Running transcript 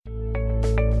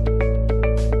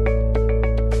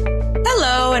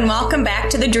Hello and welcome back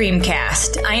to the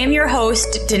Dreamcast. I am your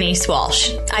host, Denise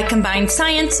Walsh. I combine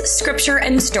science, scripture,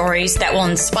 and stories that will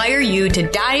inspire you to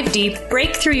dive deep,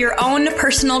 break through your own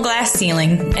personal glass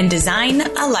ceiling, and design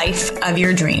a life of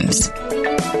your dreams.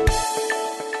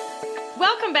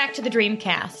 Welcome back to the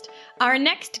Dreamcast. Our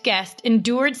next guest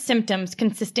endured symptoms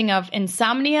consisting of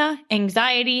insomnia,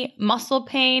 anxiety, muscle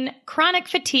pain, chronic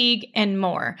fatigue, and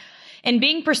more, and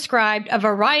being prescribed a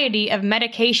variety of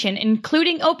medication,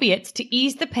 including opiates, to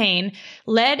ease the pain,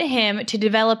 led him to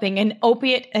developing an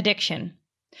opiate addiction.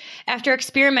 After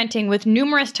experimenting with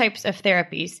numerous types of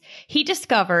therapies, he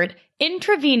discovered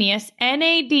intravenous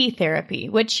NAD therapy,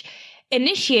 which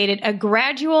initiated a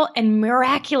gradual and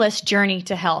miraculous journey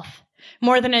to health.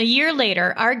 More than a year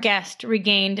later, our guest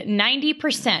regained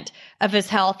 90% of his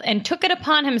health and took it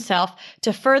upon himself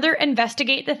to further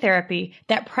investigate the therapy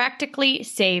that practically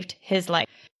saved his life.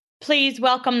 Please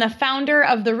welcome the founder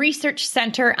of the Research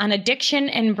Center on Addiction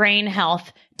and Brain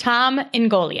Health, Tom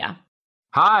Ingoglia.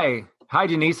 Hi,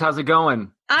 Denise. How's it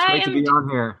going? It's great to be on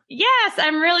here. Yes,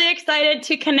 I'm really excited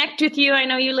to connect with you. I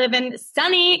know you live in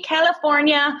sunny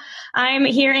California. I'm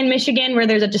here in Michigan where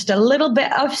there's just a little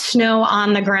bit of snow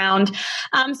on the ground.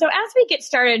 So as we get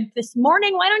started this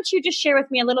morning, why don't you just share with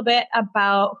me a little bit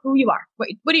about who you are? What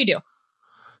do you do?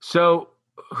 So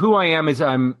who I am is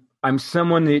I'm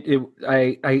someone that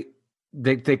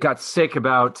got sick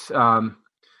about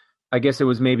I guess it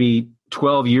was maybe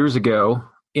 12 years ago.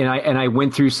 And I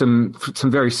went through some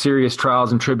very serious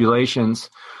trials and tribulations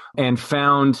and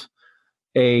found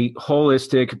a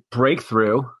holistic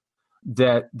breakthrough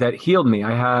that healed me.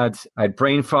 I had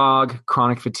brain fog,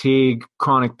 chronic fatigue,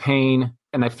 chronic pain,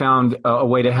 and I found a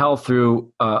way to health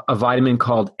through a vitamin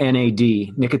called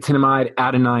NAD, nicotinamide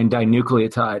adenine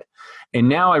dinucleotide. And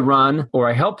now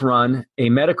I help run a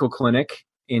medical clinic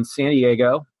in San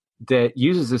Diego that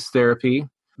uses this therapy.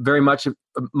 Very much of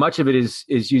it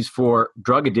is used for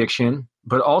drug addiction,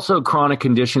 but also chronic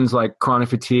conditions like chronic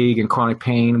fatigue and chronic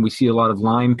pain. We see a lot of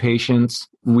Lyme patients.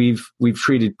 We've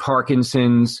treated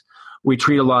Parkinson's. We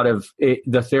treat a lot of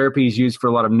the therapy is used for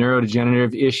a lot of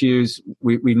neurodegenerative issues.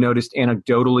 We've noticed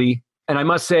anecdotally, and I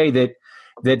must say that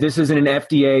this isn't an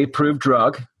FDA-approved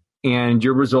drug, and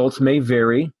your results may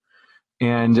vary.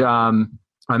 And I'm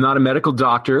not a medical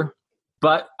doctor,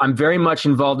 but I'm very much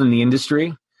involved in the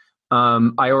industry.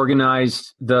 I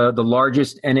organized the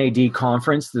largest NAD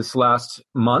conference this last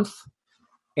month,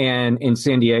 and in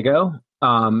San Diego,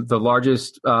 the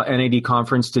largest NAD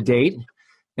conference to date,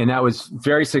 and that was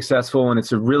very successful. And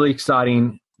it's a really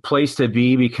exciting place to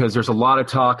be because there's a lot of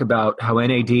talk about how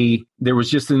NAD. There was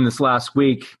just in this last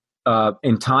week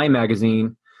in Time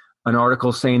magazine an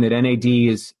article saying that NAD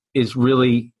is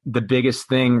really the biggest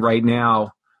thing right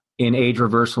now in age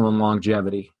reversal and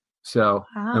longevity. So,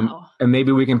 wow. And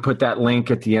maybe we can put that link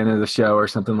at the end of the show or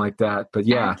something like that. But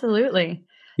yeah. Absolutely.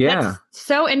 Yeah. That's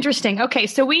so interesting. Okay.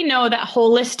 So we know that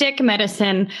holistic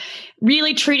medicine,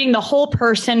 really treating the whole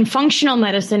person, functional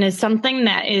medicine is something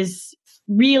that is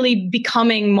really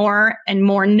becoming more and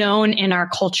more known in our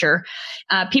culture.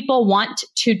 People want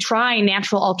to try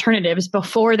natural alternatives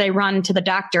before they run to the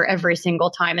doctor every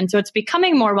single time. And so it's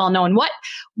becoming more well known. What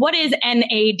is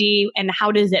NAD and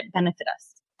how does it benefit us?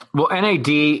 Well, NAD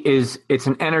it's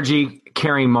an energy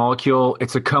carrying molecule.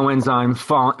 It's a coenzyme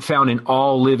found in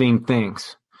all living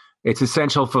things. It's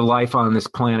essential for life on this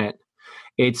planet.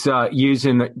 It's used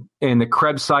in the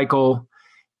Krebs cycle.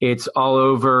 It's all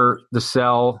over the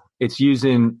cell. It's used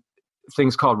in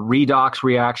things called redox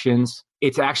reactions.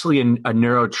 It's actually a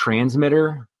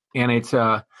neurotransmitter, and it's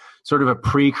sort of a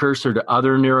precursor to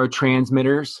other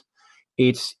neurotransmitters.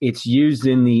 It's used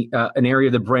in an area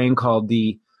of the brain called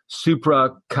the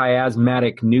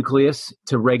suprachiasmatic nucleus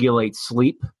to regulate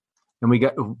sleep. And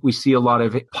we see a lot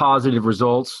of positive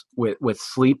results with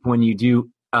sleep when you do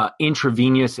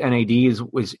intravenous NAD is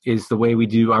the way we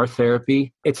do our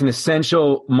therapy. It's an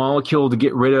essential molecule to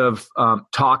get rid of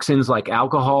toxins like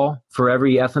alcohol. For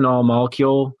every ethanol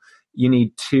molecule, you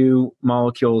need 2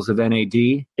 molecules of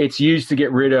NAD. It's used to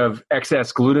get rid of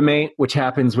excess glutamate, which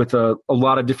happens with a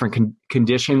lot of different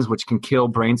conditions, which can kill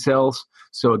brain cells.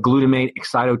 So a glutamate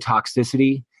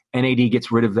excitotoxicity, NAD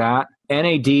gets rid of that.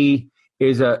 NAD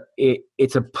is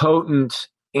it's a potent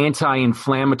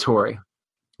anti-inflammatory,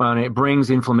 and it brings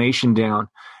inflammation down.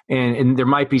 And there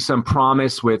might be some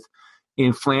promise with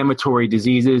inflammatory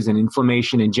diseases and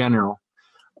inflammation in general.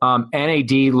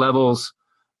 NAD levels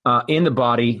in the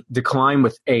body decline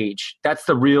with age. That's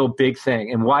the real big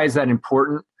thing. And why is that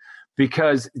important?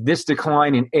 Because this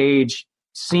decline in age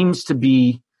seems to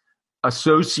be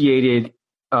associated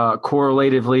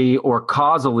correlatively or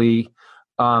causally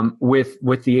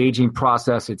with the aging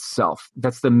process itself.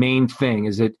 That's the main thing.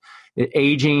 Is it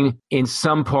aging in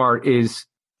some part is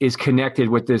connected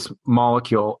with this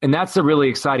molecule, and that's the really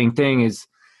exciting thing. Is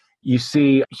you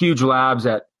see huge labs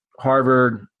at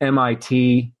Harvard,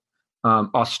 MIT,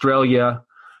 Australia.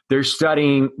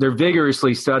 They're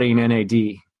vigorously studying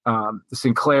NAD. The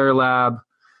Sinclair lab,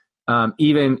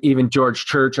 even George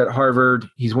Church at Harvard.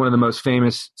 He's one of the most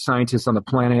famous scientists on the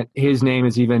planet. His name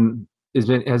has been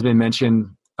mentioned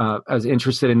as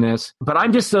interested in this. But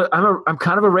I'm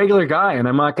kind of a regular guy, and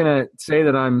I'm not going to say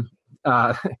that I'm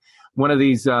one of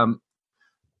these high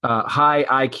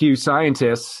IQ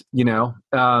scientists.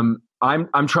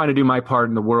 I'm trying to do my part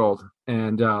in the world,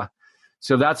 and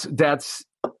so that's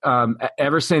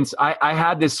ever since I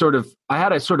had a sort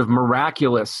of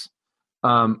miraculous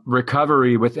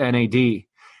recovery with NAD,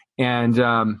 and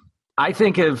I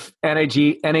think of NAD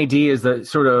as the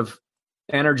sort of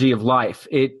energy of life.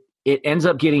 It ends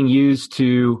up getting used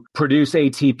to produce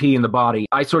ATP in the body.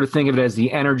 I sort of think of it as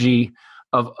the energy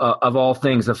of all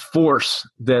things, a force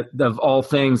of all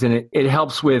things, and it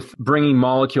helps with bringing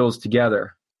molecules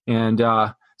together. And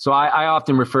so I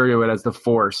often refer to it as the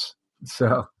force.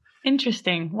 So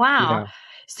interesting. Wow. Yeah.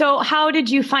 So how did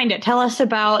you find it? Tell us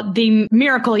about the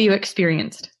miracle you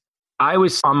experienced. I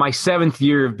was on my 7th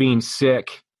year of being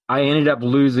sick. I ended up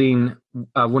losing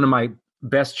one of my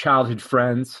best childhood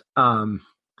friends from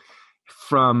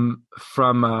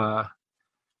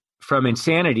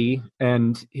insanity,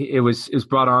 and it was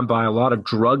brought on by a lot of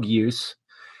drug use.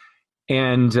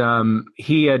 And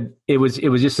it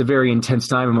was just a very intense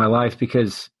time in my life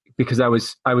because I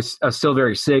was still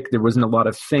very sick. There wasn't a lot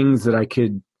of things that I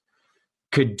could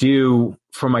do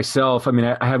for myself. I mean,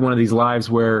 I had one of these lives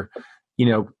where,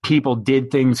 people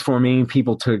did things for me,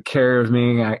 people took care of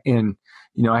me. I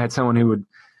had someone who would,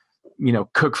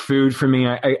 cook food for me.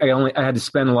 I had to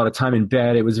spend a lot of time in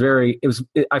bed. I was very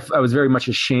much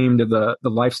ashamed of the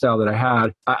lifestyle that I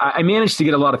had. I managed to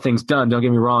get a lot of things done. Don't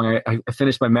get me wrong. I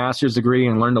finished my master's degree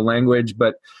and learned a language,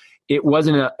 but it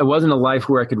wasn't a life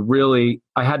where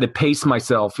I had to pace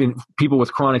myself. And people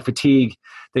with chronic fatigue,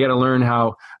 they got to learn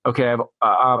how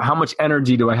much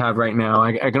energy do I have right now?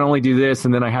 I can only do this,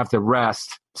 and then I have to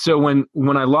rest. So when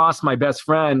I lost my best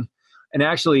friend, and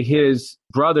actually his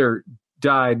brother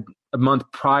died a month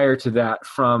prior to that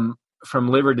from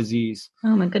liver disease.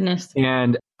 Oh my goodness.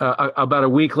 And about a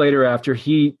week later, after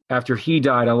he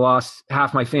died, I lost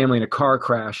half my family in a car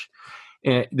crash.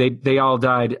 And they all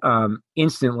died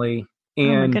instantly. And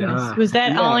oh my goodness. Was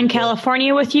that all in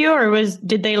California with you, or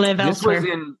did they live elsewhere?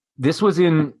 This was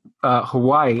in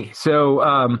Hawaii.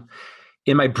 So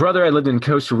in my brother, I lived in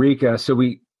Costa Rica. So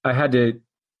I had to.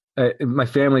 My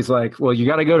family's like, well, you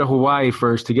got to go to Hawaii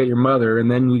first to get your mother,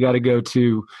 and then we got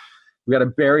to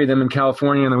bury them in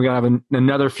California, and then we got to have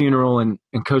another funeral in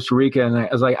Costa Rica. And I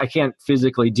was like, I can't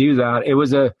physically do that. It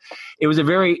was a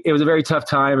very tough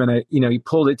time, and he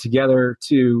pulled it together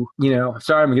to,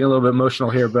 sorry, I'm getting a little bit emotional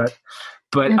here, but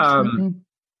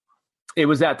it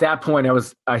was at that point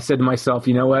I said to myself,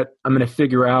 you know what, I'm going to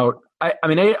figure out. I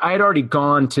had already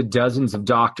gone to dozens of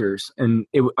doctors, and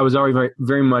I was already very,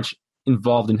 very much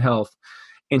involved in health.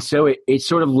 And so it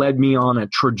sort of led me on a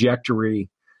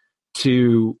trajectory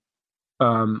to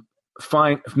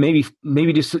find maybe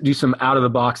just do some out of the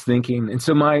box thinking. And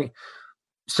so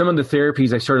some of the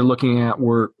therapies I started looking at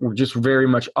were just very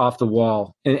much off the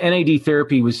wall. And NAD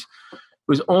therapy was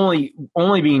only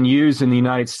being used in the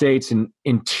United States in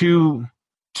two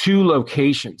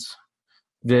locations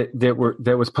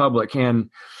that was public, and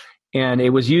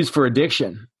it was used for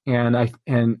addiction. And I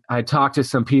talked to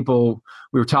some people.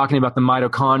 We were talking about the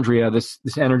mitochondria, this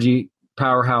energy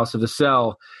powerhouse of the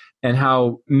cell, and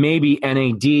how maybe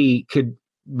NAD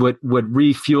would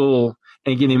refuel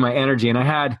and give me my energy. And I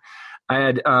had I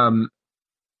had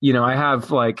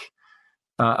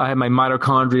my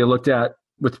mitochondria looked at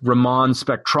with Raman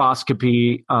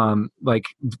spectroscopy, like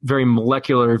very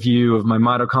molecular view of my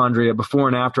mitochondria before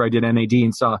and after I did NAD,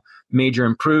 and saw major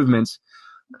improvements.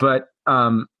 But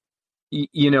I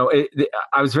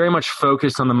was very much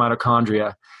focused on the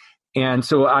mitochondria. And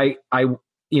so I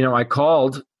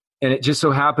called, and it just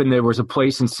so happened there was a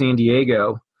place in San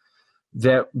Diego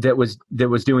that was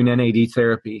doing NAD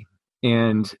therapy.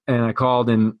 And I called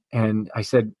and I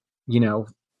said, do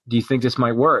you think this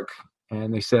might work?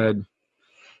 And they said,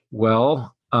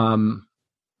 well,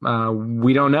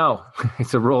 we don't know.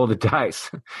 It's a roll of the dice.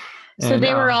 So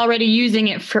they were already using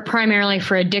it primarily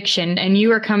for addiction, and you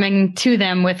were coming to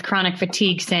them with chronic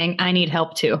fatigue saying, I need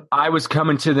help too. I was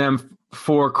coming to them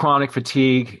for chronic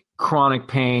fatigue, chronic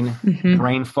pain,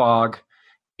 brain fog,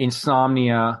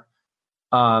 insomnia,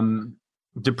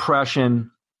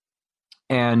 depression.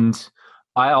 And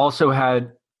I also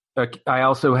had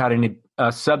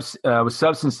was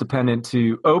substance dependent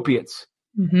to opiates.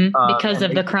 Because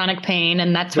of the chronic pain,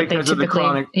 and that's what they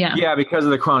typically, because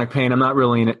of the chronic pain. I'm not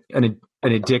really an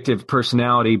addictive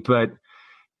personality, but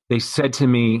they said to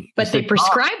me, they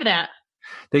prescribe that.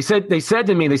 They said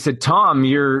to me, Tom,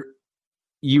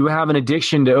 you have an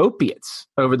addiction to opiates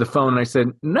over the phone. And I said,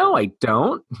 no, I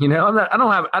don't. I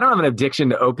don't have an addiction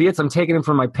to opiates. I'm taking them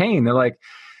for my pain. They're like,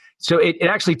 so it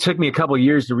actually took me a couple of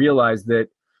years to realize that,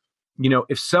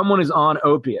 if someone is on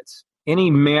opiates,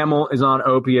 any mammal is on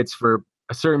opiates for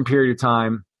a certain period of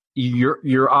time, your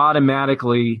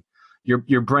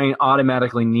brain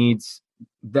automatically needs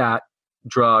that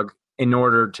drug in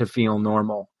order to feel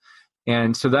normal.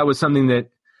 And so that was something that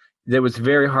was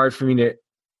very hard for me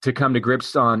to come to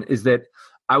grips on, is that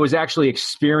I was actually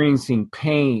experiencing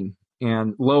pain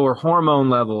and lower hormone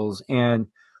levels and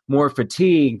more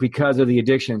fatigue because of the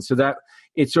addiction. So that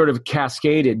it sort of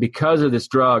cascaded because of this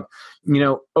drug.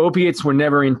 Opiates were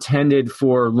never intended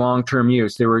for long-term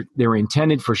use. They were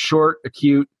intended for short,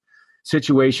 acute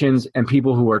situations and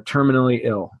people who are terminally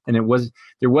ill. And there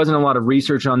wasn't a lot of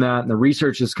research on that. And the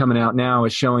research that's coming out now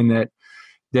is showing that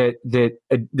the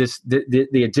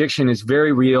addiction is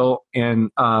very real,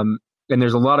 and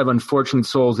there's a lot of unfortunate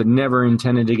souls that never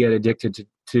intended to get addicted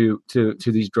to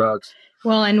these drugs.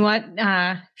 Well, and what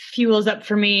fuels up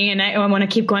for me, and I want to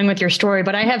keep going with your story,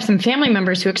 but I have some family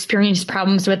members who experienced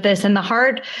problems with this. And the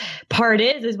hard part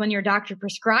is when your doctor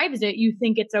prescribes it, you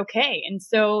think it's okay. And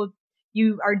so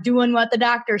you are doing what the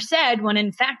doctor said, when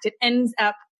in fact it ends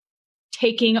up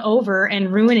taking over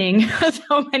and ruining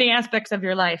so many aspects of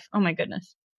your life. Oh my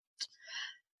goodness.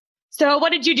 So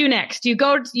what did you do next? You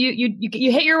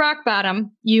hit your rock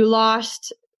bottom. You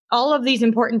lost all of these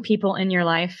important people in your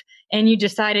life, and you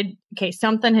decided, okay,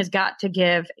 something has got to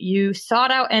give. You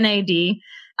sought out NAD.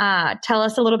 Tell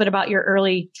us a little bit about your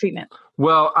early treatment.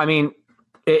 Well, I mean,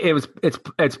 it's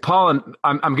Paul, and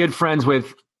I'm good friends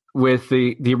with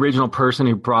the original person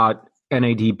who brought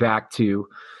NAD back to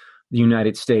the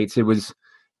United States. A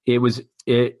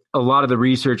lot of the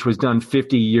research was done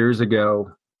 50 years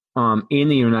ago in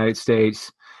the United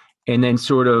States, and then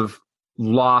sort of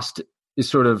lost.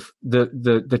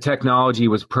 The technology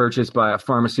was purchased by a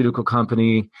pharmaceutical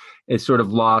company. It sort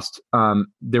of lost.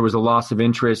 There was a loss of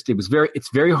interest. It's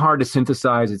very hard to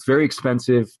synthesize. It's very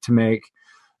expensive to make.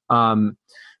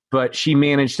 But she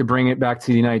managed to bring it back to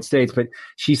the United States. But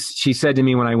she said to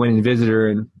me when I went and visited her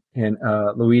in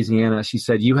Louisiana, she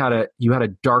said, you had a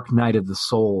dark night of the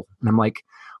soul. And I'm like,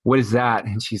 what is that?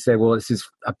 And she said, well, this is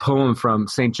a poem from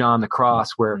St. John the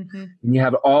Cross, where you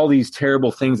have all these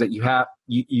terrible things that you have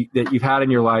that you've had in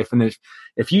your life, and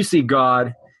if you see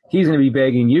God, He's going to be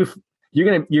begging you. You're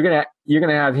going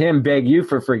to have Him beg you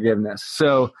for forgiveness.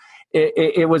 So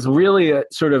it was really a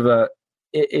sort of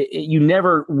you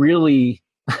never really,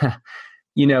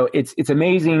 it's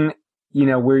amazing,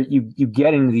 where you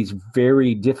get into these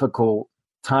very difficult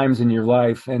times in your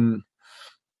life, and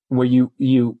where you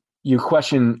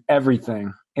question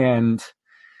everything.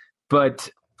 But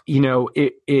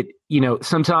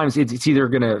sometimes it's either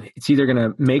gonna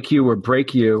make you or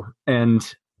break you. And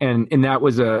that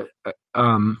was it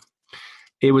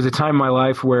was a time in my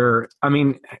life where, I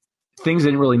mean, things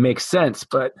didn't really make sense,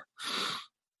 but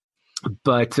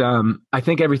I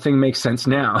think everything makes sense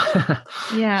now.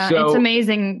 Yeah. So, it's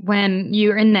amazing when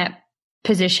you're in that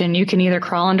position. You can either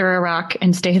crawl under a rock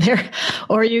and stay there,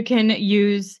 or you can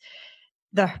use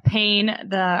the pain,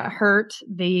 the hurt,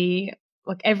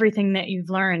 everything that you've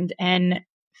learned, and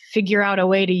figure out a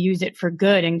way to use it for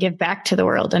good and give back to the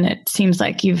world. And it seems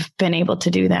like you've been able to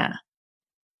do that.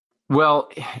 Well,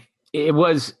 it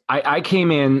was, I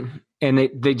came in, and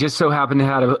they just so happened to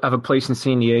have a place in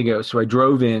San Diego. So I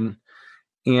drove in,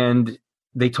 and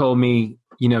they told me,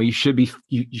 you should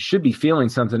be feeling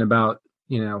something about,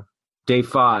 day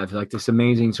 5, like this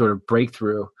amazing sort of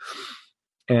breakthrough.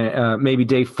 Maybe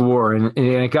day 4, and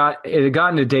it had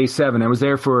gotten to day 7. I was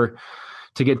there to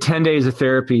get 10 days of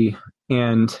therapy,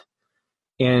 and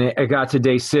I got to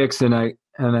day 6, and I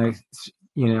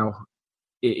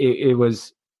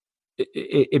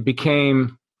it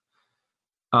became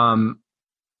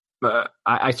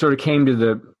I sort of came to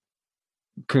the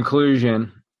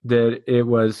conclusion that it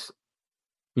was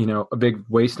a big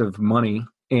waste of money,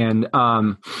 and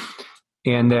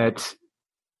that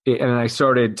and I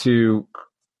started to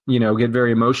get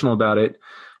very emotional about it.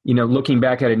 Looking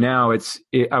back at it now,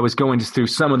 I was going through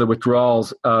some of the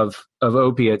withdrawals of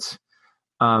opiates.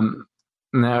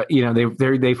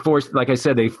 They forced, like I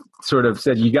said, they sort of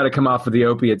said, you got to come off of the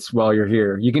opiates while you're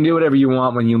here. You can do whatever you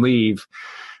want when you leave.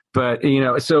 But,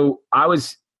 so I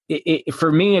was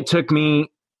for me, it took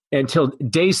me until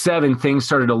day 7, things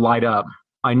started to light up.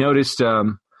 I noticed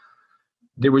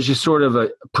there was just sort of a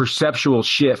perceptual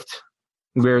shift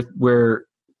where the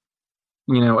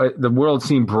world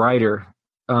seemed brighter.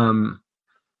 The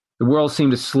world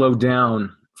seemed to slow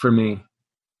down for me.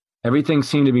 Everything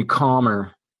seemed to be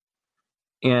calmer.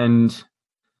 And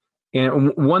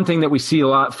one thing that we see a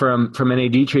lot from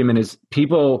NAD treatment is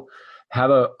people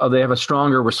have a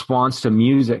stronger response to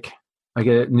music. Like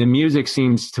the music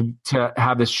seems to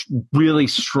have this really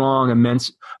strong,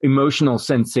 immense emotional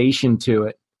sensation to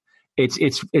it.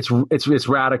 It's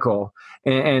radical,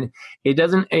 and it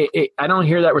doesn't. I don't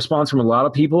hear that response from a lot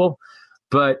of people,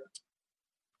 but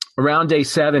around day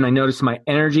 7, I noticed my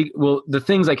energy. Well, the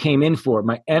things I came in for,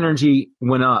 my energy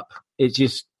went up. It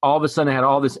just all of a sudden I had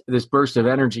all this burst of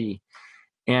energy,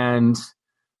 and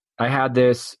I had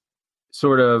this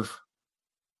sort of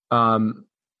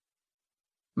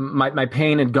my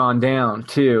pain had gone down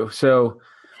too. So.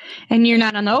 And you're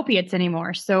not on the opiates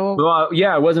anymore. So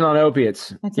I wasn't on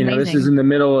opiates. That's amazing. This is in the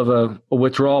middle of a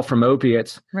withdrawal from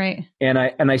opiates. Right. And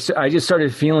I just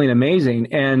started feeling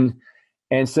amazing. And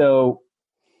so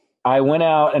I went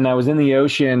out and I was in the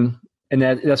ocean, and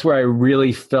that's where I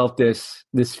really felt this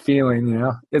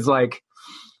feeling, It's like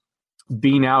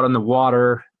being out on the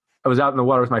water. I was out in the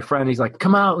water with my friend. He's like,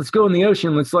 "Come out, let's go in the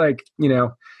ocean." Let's and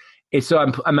so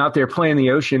I'm out there playing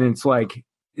the ocean, and it's like,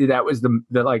 that was the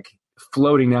like,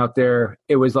 floating out there.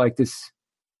 It was like this.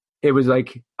 It was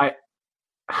like I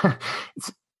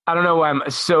don't know why I'm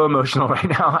so emotional right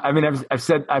now. I mean,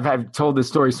 I've told this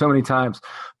story so many times,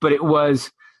 but it was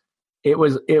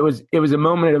a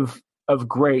moment of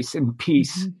grace and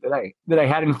peace that I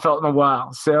hadn't felt in a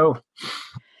while. So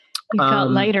you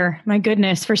felt lighter. My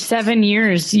goodness, for 7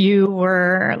 years you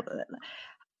were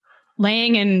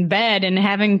laying in bed and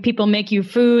having people make you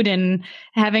food and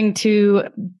having to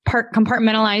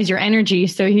compartmentalize your energy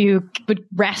so you would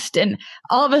rest. And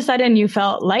all of a sudden you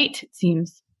felt light, it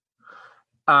seems.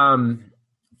 And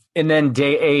then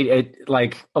day 8,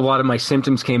 like a lot of my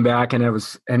symptoms came back, and it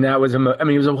was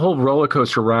a whole roller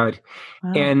coaster ride.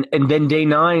 Wow. And then day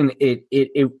 9,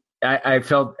 I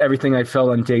felt everything I felt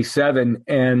on day 7,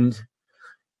 and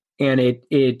it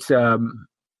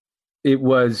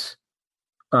was,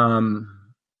 and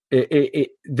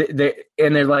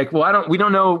they're like, "Well, we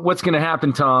don't know what's going to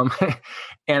happen, Tom."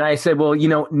 And I said, "Well,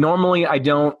 normally I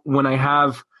don't, when I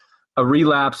have a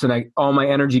relapse and all my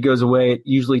energy goes away, it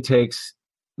usually takes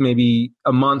maybe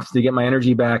a month to get my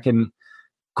energy back. And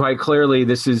quite clearly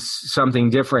this is something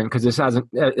different, because this has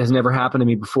never happened to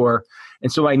me before."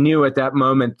 And so I knew at that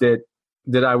moment that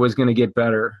I was going to get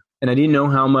better, and I didn't know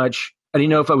how much. I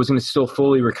didn't know if I was going to still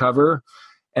fully recover.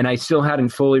 And I still hadn't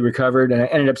fully recovered, and I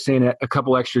ended up staying a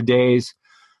couple extra days.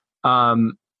 But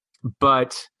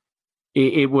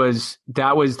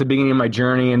that was the beginning of my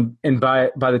journey. And by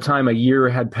the time a year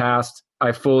had passed,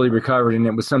 I fully recovered, and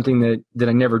it was something that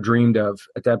I never dreamed of.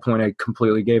 At that point, I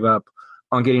completely gave up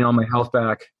on getting all my health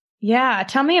back. Yeah.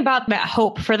 Tell me about that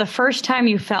hope. For the first time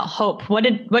you felt hope.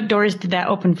 What doors did that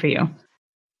open for you?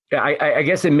 I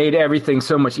guess it made everything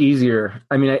so much easier.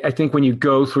 I mean, I think when you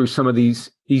go through some of these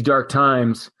dark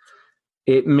times,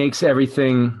 it makes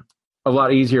everything a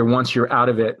lot easier once you're out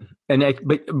of it.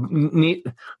 But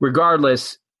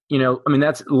regardless,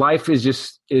 that's life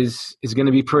is going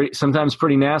to be sometimes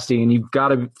pretty nasty, and you've got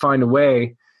to find a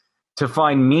way to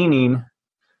find meaning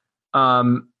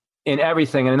in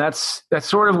everything. And that's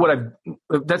sort of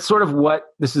what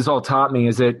this has all taught me,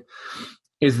 is that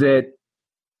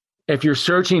if you're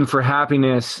searching for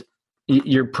happiness,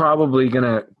 you're probably going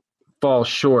to fall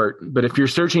short. But if you're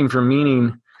searching for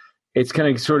meaning, it's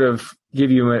going to sort of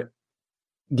give you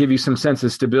some sense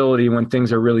of stability when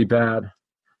things are really bad.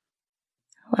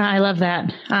 Well, I love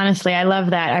that. Honestly, I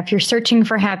love that. If you're searching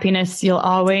for happiness, you'll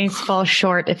always fall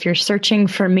short. If you're searching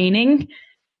for meaning,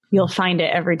 you'll find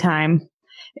it every time.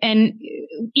 And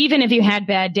even if you had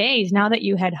bad days, now that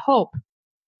you had hope,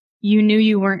 you knew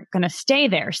you weren't going to stay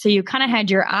there. So you kind of had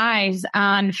your eyes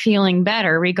on feeling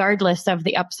better, regardless of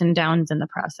the ups and downs in the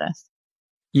process.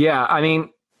 Yeah. I mean,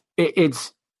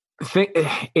 it's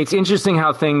interesting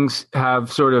how things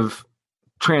have sort of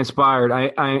transpired.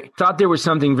 I thought there was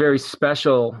something very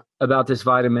special about this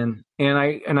vitamin, and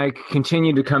I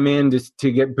continued to come in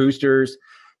to get boosters,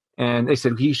 and they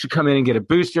said, you should come in and get a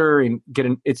booster and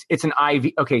it's an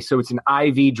IV. Okay. So it's an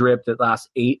IV drip that lasts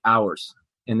 8 hours,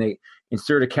 and they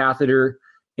insert a catheter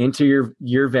into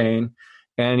your vein,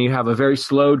 and you have a very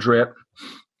slow drip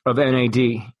of NAD.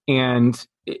 And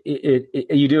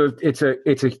it's a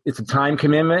time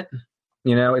commitment.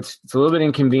 It's a little bit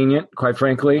inconvenient, quite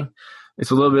frankly.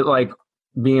 It's a little bit like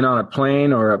being on a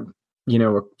plane or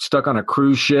stuck on a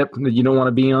cruise ship that you don't want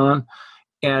to be on,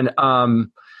 and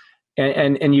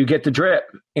you get the drip,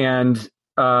 and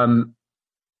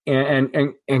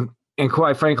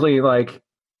quite frankly, like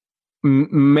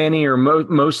many or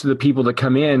most of the people that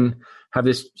come in have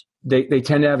this, they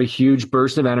tend to have a huge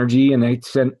burst of energy, and they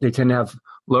tend to have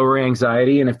lower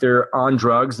anxiety. And if they're on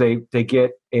drugs, they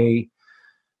get a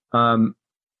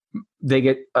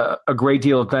great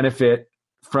deal of benefit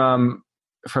from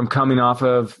coming off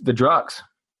of the drugs.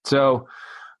 So,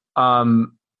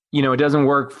 it doesn't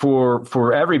work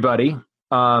for everybody.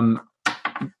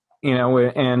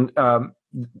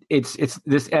 It's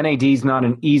this NAD is not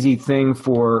an easy thing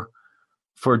for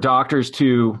doctors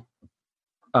to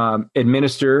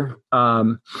administer.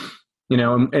 And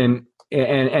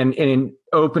in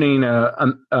opening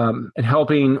and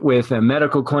helping with a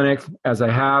medical clinic, as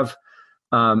I have,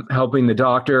 helping the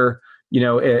doctor,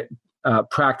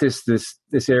 practice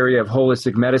this area of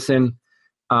holistic medicine.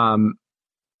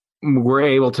 We're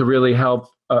able to really help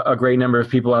a great number of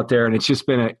people out there, and it's just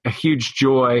been a huge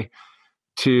joy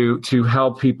to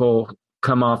help people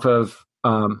come off of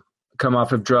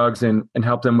drugs and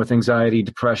help them with anxiety,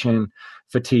 depression,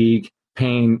 fatigue,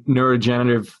 pain,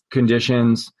 neurodegenerative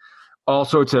conditions, all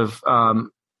sorts of a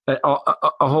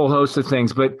whole host of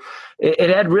things. But it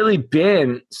had really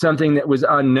been something that was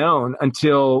unknown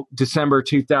until December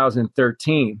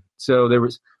 2013. So there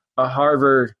was a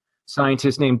Harvard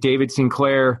scientist named David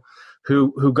Sinclair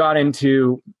who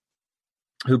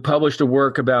published a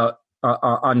work about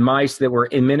on mice that were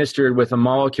administered with a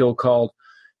molecule called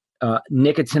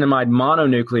nicotinamide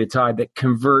mononucleotide that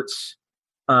converts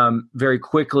very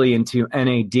quickly into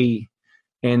NAD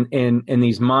in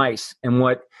these mice. And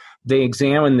what they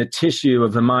examined the tissue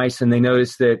of the mice, and they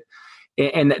noticed that,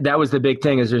 and that was the big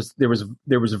thing, is there was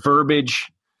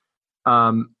verbiage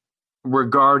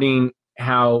regarding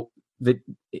how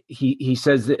he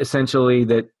says that essentially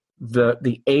that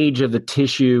the age of the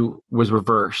tissue was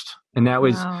reversed. And that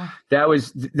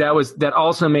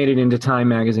also made it into Time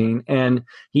magazine. And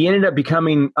he ended up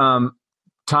becoming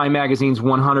Time magazine's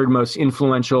 100 most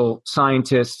influential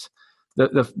scientists.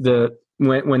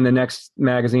 When the next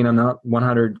magazine on the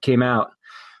 100 came out,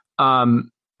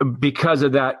 because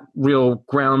of that real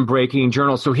groundbreaking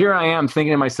journal. So here I am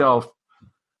thinking to myself,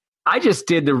 I just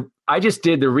did the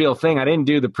real thing. I didn't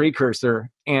do the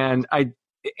precursor, and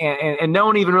no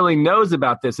one even really knows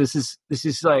about this. This is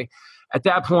like, at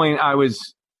that point I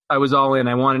was all in.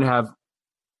 I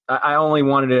only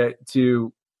wanted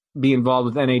to be involved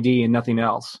with NAD and nothing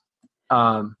else.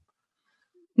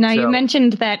 Now, you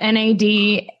mentioned that NAD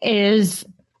is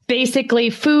basically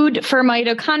food for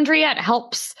mitochondria. It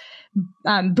helps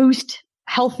boost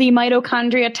healthy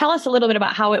mitochondria. Tell us a little bit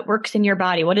about how it works in your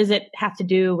body. What does it have to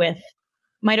do with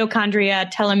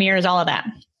mitochondria, telomeres, all of that?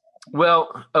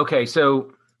 Well, okay,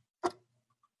 so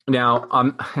now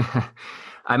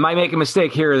I might make a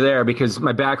mistake here or there because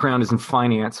my background is in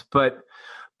finance, but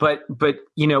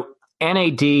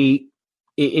NAD,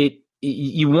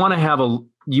 you want to have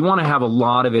a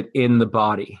lot of it in the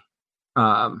body.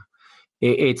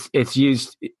 It's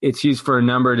used for a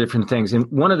number of different things, and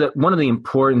one of the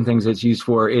important things it's used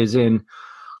for is in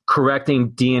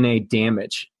correcting DNA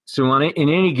damage. So in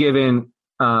any given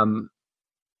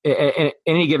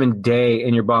day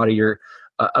in your body,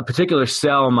 a particular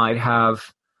cell might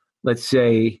have, let's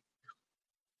say,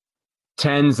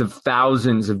 tens of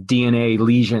thousands of DNA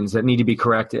lesions that need to be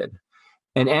corrected,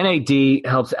 and NAD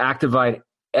helps activate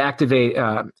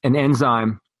an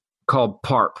enzyme called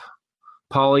PARP,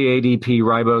 poly-ADP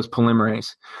ribose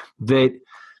polymerase, that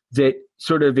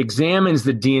sort of examines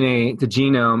the DNA, the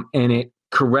genome, and it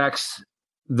corrects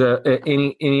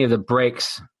any of the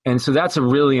breaks. And so that's a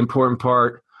really important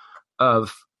part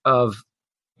of life,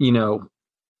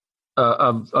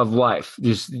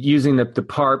 just using the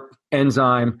PARP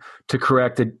enzyme to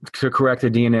correct the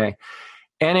DNA.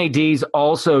 NAD's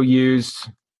also used.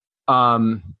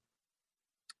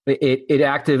 It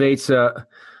activates a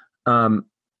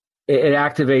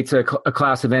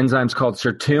class of enzymes called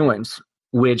sirtuins,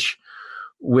 which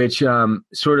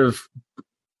sort of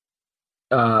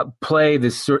play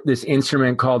this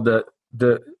instrument called the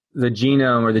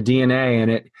genome or the DNA, and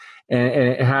it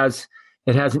has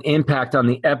an impact on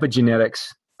the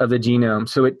epigenetics of the genome.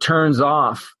 So it turns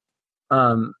off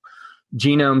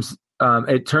genomes.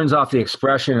 It turns off the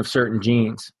expression of certain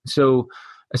genes. So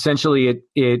essentially,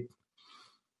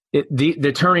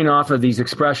 the turning off of these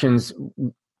expressions,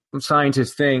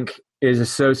 scientists think, is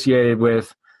associated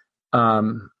with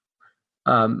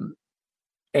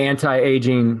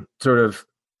anti-aging sort of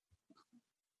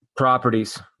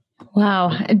properties. Wow.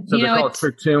 So they're called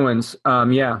sirtuins.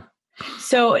 Yeah.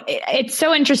 So it's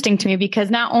so interesting to me because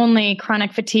not only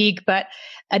chronic fatigue, but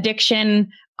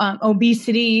addiction,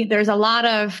 obesity, there's a lot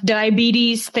of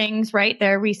diabetes things, right?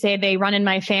 There we say they run in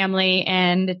my family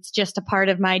and it's just a part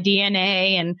of my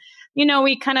DNA. And,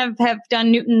 we kind of have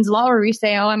done Newton's law where we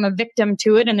say, oh, I'm a victim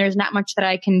to it and there's not much that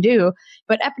I can do.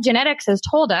 But epigenetics has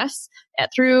told us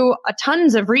through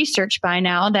tons of research by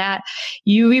now that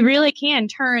we really can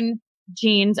turn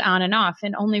genes on and off,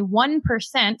 and only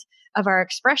 1% of our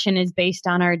expression is based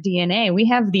on our DNA. We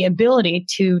have the ability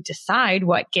to decide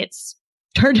what gets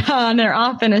turned on or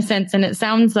off in a sense. And it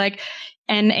sounds like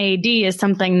NAD is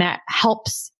something that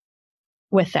helps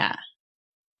with that.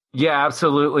 Yeah,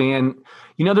 absolutely. And,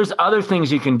 there's other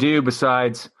things you can do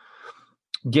besides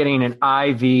getting an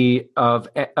IV of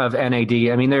NAD.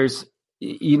 I mean, there's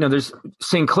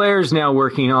Sinclair's now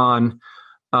working on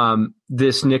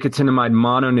this nicotinamide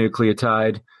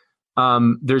mononucleotide.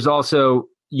 There's also,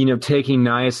 taking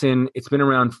niacin. It's been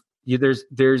around. There's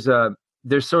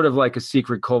sort of like a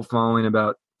secret cult following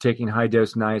about taking high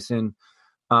dose niacin.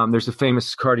 There's a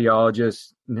famous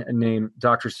cardiologist named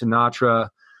Dr. Sinatra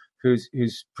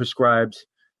who's prescribed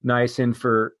niacin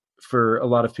for a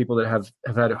lot of people that have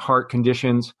had heart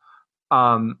conditions.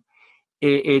 I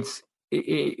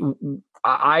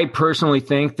personally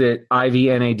think that IV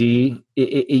NAD,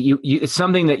 it's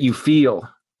something that you feel,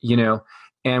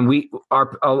 and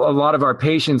a lot of our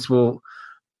patients will,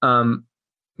 a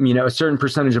certain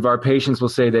percentage of our patients will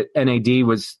say that NAD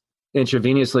was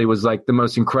intravenously was like the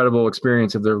most incredible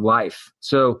experience of their life.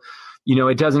 So,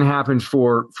 it doesn't happen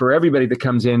for everybody that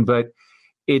comes in, but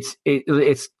it's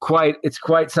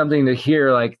quite something to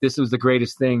hear. Like, this was the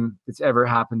greatest thing that's ever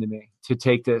happened to me to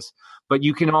take this. But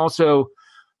you can also,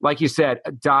 like you said,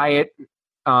 diet,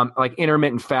 like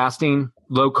intermittent fasting,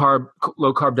 low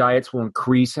carb diets will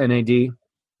increase NAD.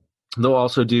 They'll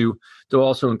also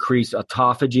increase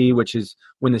autophagy, which is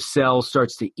when the cell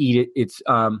starts to eat it's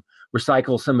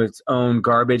recycle some of its own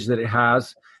garbage that it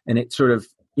has, and it sort of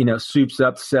soups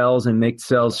up cells and makes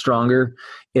cells stronger.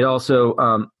 It also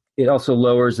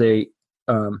lowers an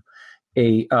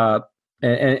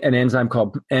enzyme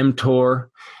called mTOR,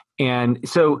 and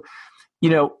so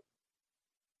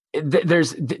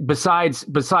there's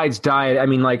besides diet. I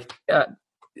mean, like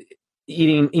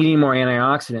eating more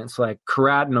antioxidants like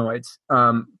carotenoids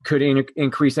could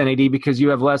increase NAD because you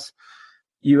have less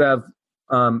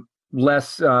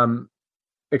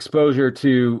exposure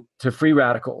to free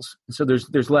radicals. So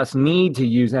there's less need to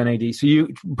use NAD. So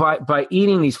you by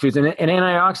eating these foods, and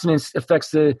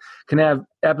antioxidants can have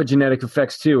epigenetic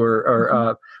effects too,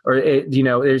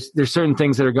 there's certain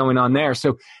things that are going on there.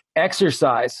 So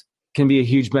exercise can be a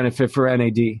huge benefit for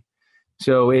NAD.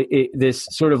 So this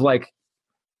sort of like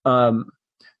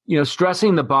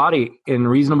stressing the body in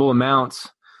reasonable amounts,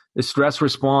 the stress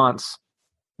response,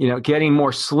 getting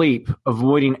more sleep,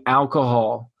 avoiding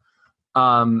alcohol.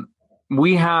 There's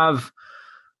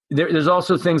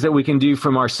also things that we can do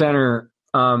from our center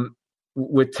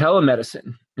with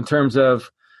telemedicine in terms of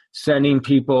sending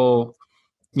people,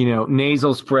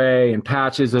 nasal spray and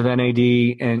patches of NAD.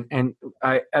 And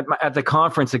at the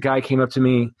conference, a guy came up to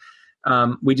me.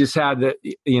 We just had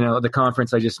the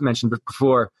conference I just mentioned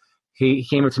before. He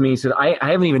came up to me and said, I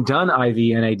haven't even done IV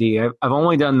NAD. I've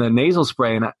only done the nasal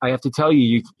spray, and I have to tell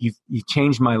you've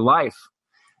changed my life.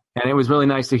 And it was really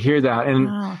nice to hear that. And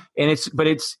wow. And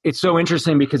it's so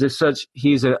interesting because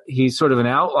he's sort of an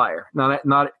outlier.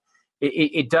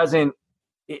 It doesn't.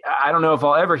 I don't know if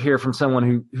I'll ever hear from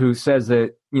someone who says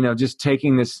that just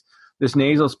taking this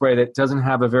nasal spray that doesn't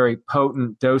have a very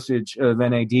potent dosage of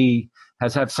NAD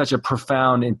has had such a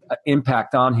profound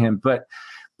impact on him. But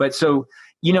so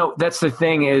that's the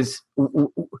thing is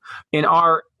in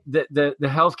the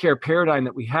healthcare paradigm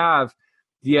that we have,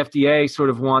 the FDA sort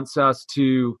of wants us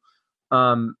to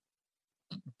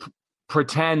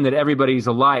pretend that everybody's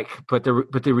alike, but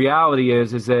the reality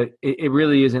is that it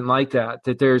really isn't like that.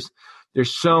 That there's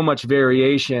so much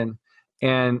variation,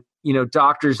 and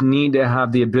doctors need to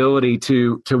have the ability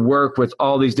to work with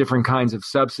all these different kinds of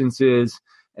substances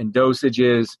and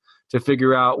dosages to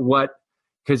figure out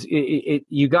because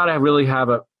you got to really have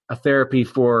a therapy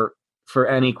for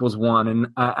N equals 1, and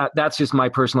that's just my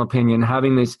personal opinion.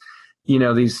 Having these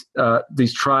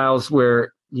trials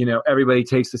where everybody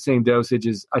takes the same dosage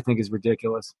I think is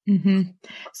ridiculous. Mm-hmm.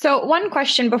 So one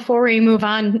question before we move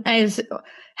on is,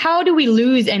 how do we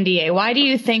lose NDA? Why do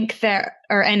you think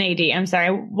or NAD? I'm sorry.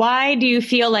 Why do you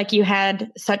feel like you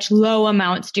had such low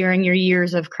amounts during your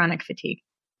years of chronic fatigue?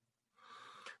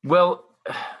 Well,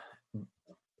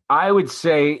 I would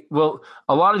say, a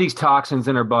lot of these toxins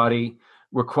in our body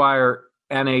require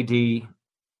NAD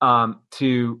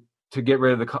to get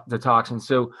rid of the toxins.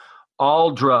 So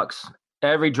all drugs,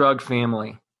 every drug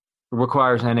family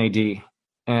requires NAD,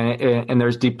 and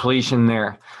there's depletion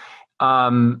there.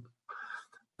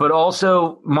 But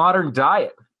also modern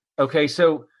diet. Okay,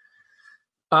 so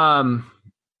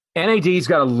NAD's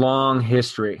got a long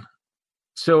history.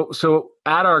 So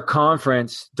at our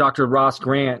conference, Dr. Ross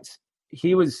Grant,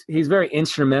 he's very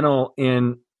instrumental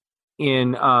in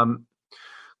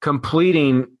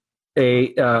completing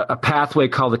a pathway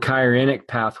called the chirinic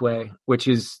pathway, which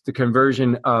is the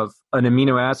conversion of an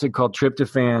amino acid called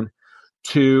tryptophan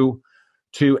to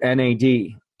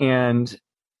NAD. And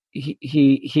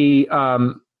he I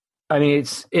mean,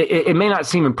 it may not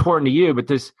seem important to you, but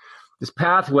this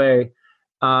pathway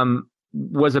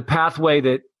was a pathway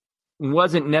that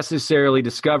wasn't necessarily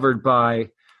discovered by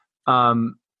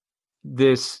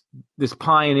this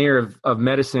pioneer of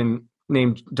medicine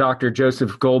named Dr.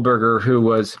 Joseph Goldberger, who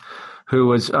was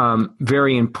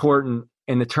very important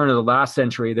in the turn of the last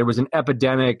century. There was an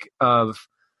epidemic of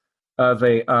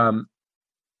a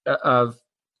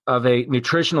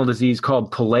nutritional disease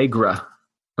called pellagra.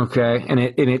 Okay, and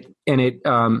it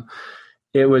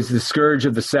was the scourge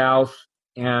of the South,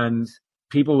 and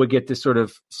people would get this sort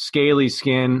of scaly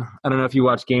skin. I don't know if you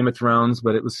watch Game of Thrones,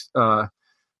 but it was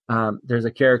there's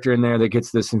a character in there that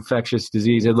gets this infectious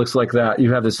disease. It looks like that.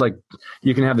 You have this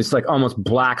you can have this almost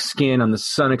black skin on the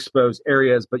sun exposed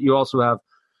areas, but you also have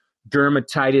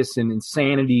dermatitis and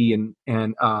insanity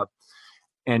and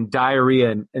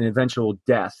diarrhea and eventual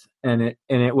death. And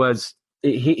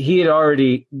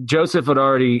Joseph had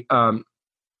already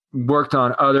worked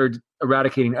on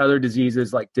eradicating other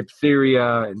diseases like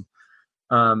diphtheria, and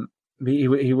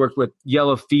he worked with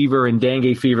yellow fever and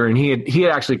dengue fever, and he had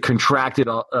actually contracted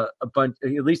a bunch,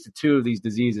 at least two of these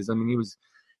diseases. I mean,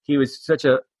 he was such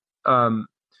a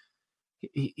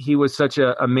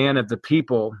man of the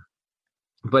people,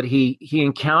 but he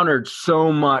encountered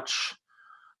so much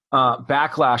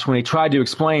backlash when he tried to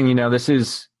explain, this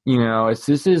is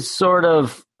sort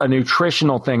of a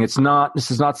nutritional thing. This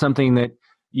is not something that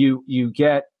you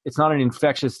get. It's not an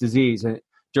infectious disease. And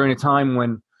during a time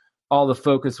when all the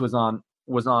focus was on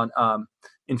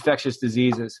infectious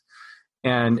diseases,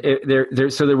 and there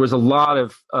was a lot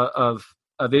of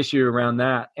issue around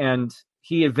that. And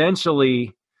he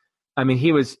eventually, I mean,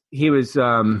 he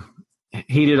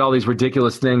did all these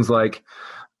ridiculous things like,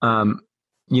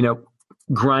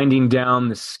 grinding down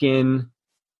the skin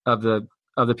of the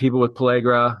people with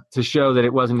pellagra to show that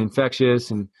it wasn't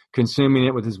infectious, and consuming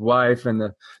it with his wife and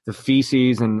the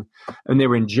feces, and they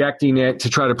were injecting it to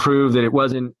try to prove that it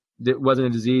wasn't a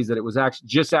disease, that it was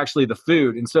actually the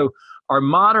food. And so our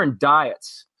modern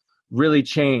diets really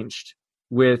changed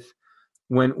with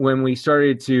when we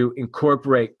started to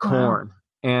incorporate corn. Wow.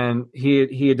 And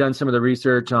he had done some of the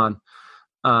research on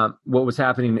what was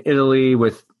happening in Italy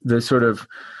with the sort of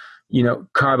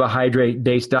carbohydrate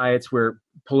based diets, where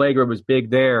pellagra was big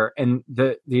there, and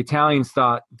the Italians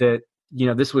thought that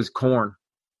this was corn.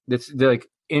 Like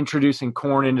introducing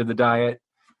corn into the diet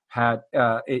had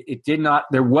it did not.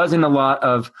 There wasn't a lot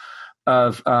of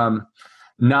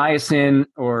niacin,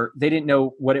 or they didn't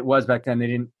know what it was back then. They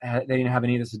didn't have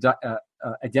any of this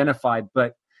identified.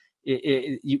 But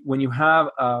when you have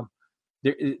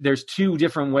there's two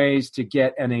different ways to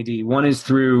get NAD. One is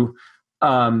through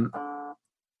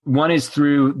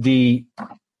the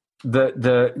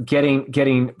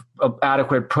getting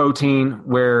adequate protein,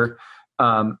 where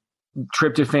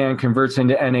tryptophan converts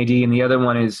into NAD, and the other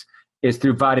one is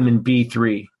through vitamin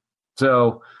B3.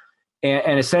 So,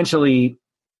 and essentially,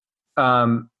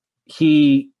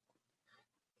 he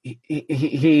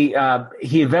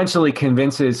eventually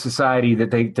convinces society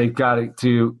that they've got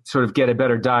to sort of get a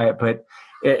better diet, but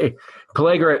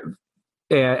pellagra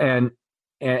and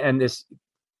this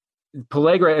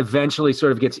pellagra eventually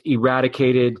sort of gets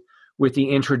eradicated with the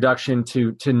introduction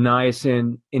to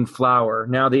niacin in flour.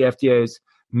 Now the FDA is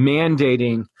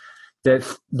mandating that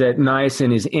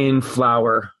niacin is in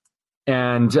flour,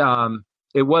 and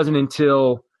it wasn't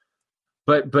until,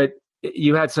 but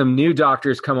you had some new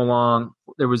doctors come along.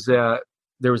 There was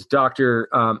Dr.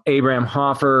 Abraham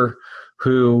Hoffer,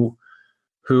 who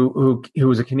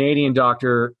was a Canadian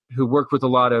doctor who worked with a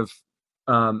lot of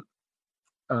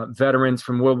veterans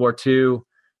from World War II.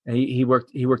 And he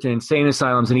worked in insane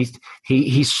asylums, and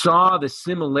he saw the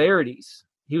similarities.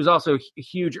 He was also a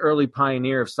huge early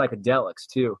pioneer of psychedelics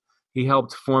too. He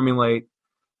helped formulate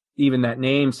even that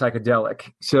name,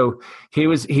 psychedelic. So he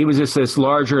was just this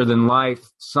larger than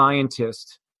life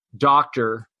scientist,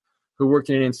 doctor, who worked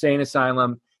in an insane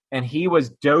asylum, and he was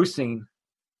dosing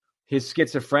his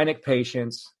schizophrenic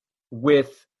patients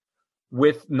with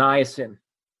niacin,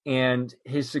 and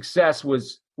his success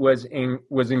was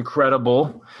was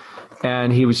incredible,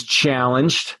 and he was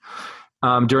challenged.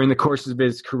 During the course of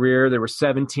his career, there were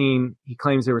 17. He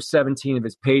claims there were 17 of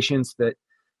his patients that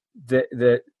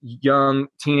young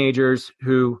teenagers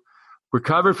who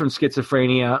recovered from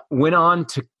schizophrenia went on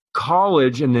to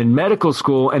college and then medical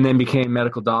school and then became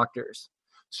medical doctors.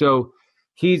 So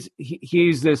he's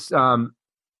this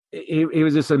he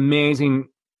was this amazing,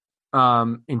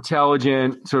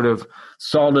 intelligent, sort of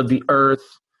salt of the earth,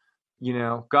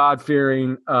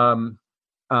 God-fearing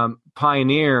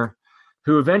pioneer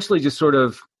who eventually just sort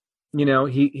of,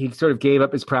 he sort of gave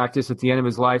up his practice at the end of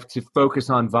his life to focus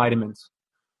on vitamins.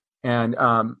 And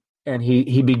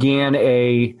he began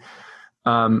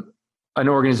an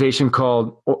organization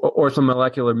called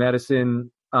Orthomolecular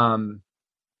Medicine.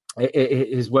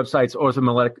 His website's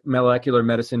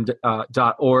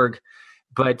orthomolecularmedicine.org,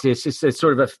 but it's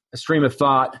sort of a stream of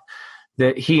thought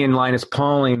that he and Linus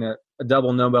Pauling, a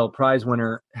double Nobel Prize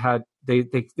winner, had. They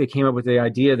came up with the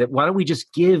idea that why don't we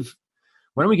give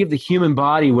the human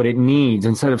body what it needs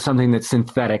instead of something that's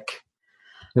synthetic?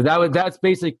 That's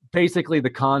basically the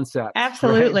concept.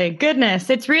 Absolutely. Right? Goodness.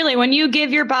 It's really, when you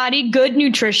give your body good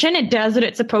nutrition, it does what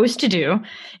it's supposed to do.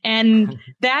 And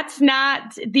that's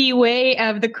not the way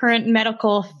of the current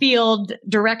medical field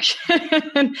direction.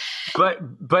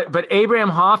 But Abraham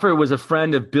Hoffer was a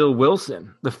friend of Bill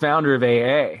Wilson, the founder of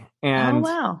AA. And, oh,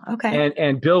 wow. Okay.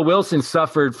 And Bill Wilson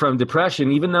suffered from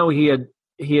depression. Even though he had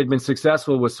been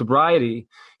successful with sobriety,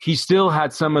 he still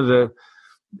had some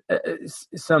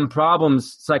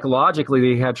problems psychologically that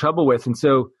he had trouble with. And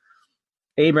so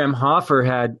Abraham Hoffer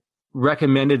had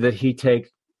recommended that he take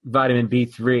vitamin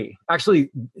B3. Actually,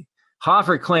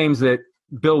 Hoffer claims that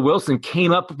Bill Wilson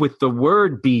came up with the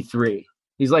word B3.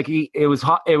 He's like, it was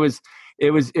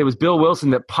Bill Wilson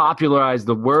that popularized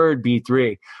the word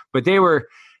B3. But there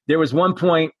was one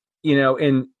point,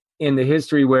 in the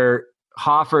history where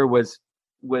Hoffer was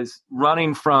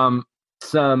running from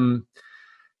some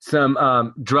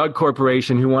drug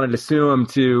corporation who wanted to sue him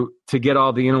to get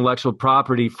all the intellectual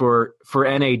property for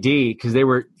NAD, because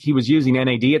he was using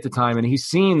NAD at the time, and he's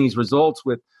seeing these results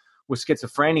with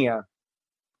schizophrenia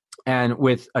and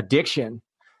with addiction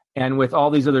and with all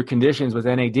these other conditions with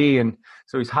NAD. And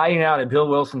so he's hiding out at Bill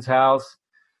Wilson's house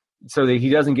so that he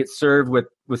doesn't get served with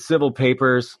civil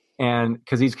papers, and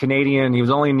because he's Canadian, he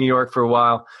was only in New York for a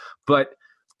while. But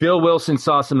Bill Wilson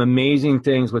saw some amazing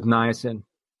things with niacin,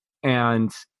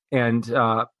 and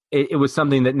it was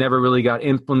something that never really got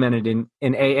implemented in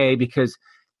AA, because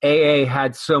AA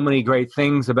had so many great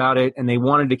things about it, and they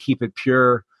wanted to keep it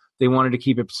pure. They wanted to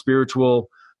keep it spiritual.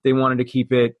 They wanted to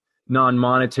keep it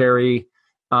non-monetary.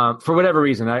 For whatever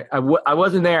reason, I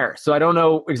wasn't there, so I don't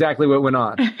know exactly what went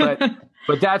on.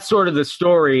 But that's sort of the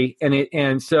story,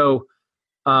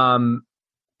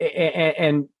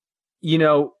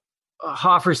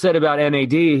 Hoffer said about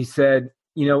NAD, he said,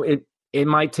 it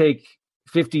might take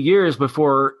 50 years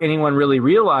before anyone really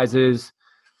realizes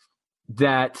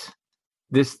that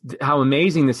how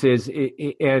amazing this is.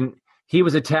 And he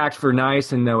was attacked for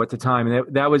niacin though at the time,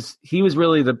 and he was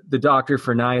really the doctor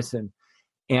for niacin,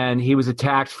 and he was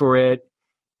attacked for it.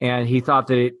 And he thought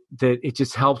that it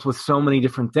just helped with so many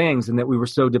different things, and that we were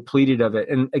so depleted of it.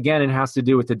 And again, it has to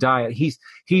do with the diet. He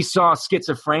saw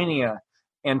schizophrenia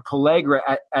and pellagra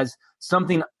as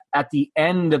something at the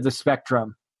end of the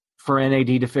spectrum for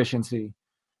NAD deficiency.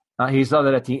 He saw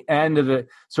that at the end of the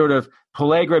sort of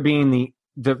pellagra being the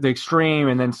extreme,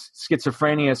 and then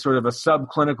schizophrenia sort of a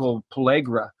subclinical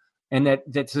pellagra, and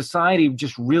that society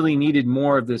just really needed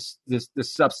more of this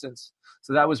substance.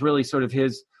 So that was really sort of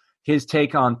his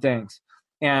take on things.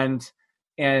 And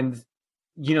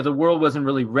the world wasn't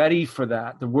really ready for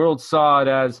that. The world saw it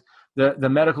as the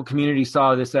medical community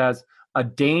saw this as a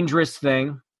dangerous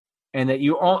thing, and that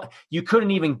you couldn't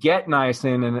even get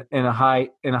niacin in a high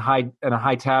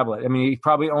tablet. I mean, you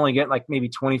probably only get like maybe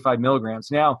 25 milligrams.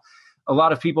 Now, a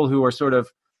lot of people who are sort of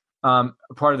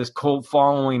part of this cult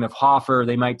following of Hoffer,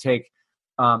 they might take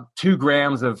 2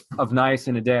 grams of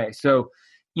niacin a day. So,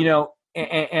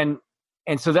 and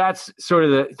so that's sort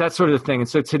of the thing. And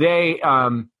so today,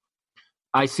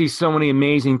 I see so many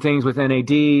amazing things with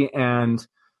NAD, and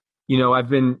I've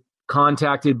been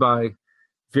contacted by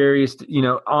various,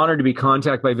 honored to be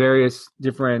contacted by various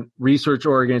different research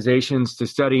organizations to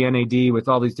study NAD with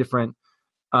all these different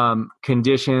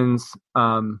conditions.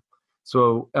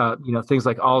 So things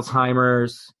like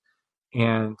Alzheimer's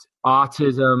and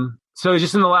autism. So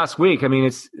just in the last week, I mean,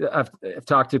 I've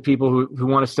talked to people who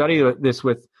want to study this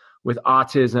with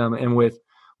autism and with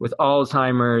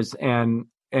Alzheimer's and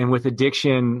with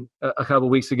addiction a couple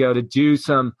of weeks ago, to do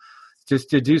some just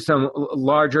to do some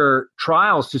larger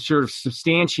trials to sort of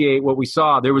substantiate what we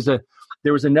saw. There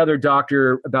was another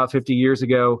doctor about 50 years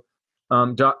ago.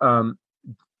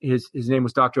 His name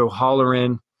was Dr.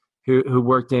 O'Halloran, who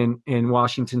worked in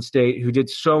Washington State, who did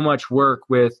so much work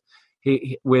with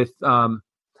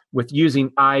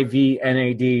using IV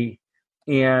NAD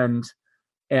and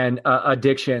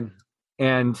addiction.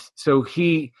 And so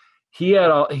he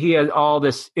had all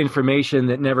this information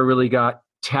that never really got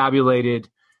tabulated,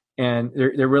 and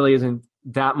there really isn't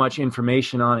that much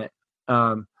information on it.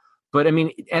 But I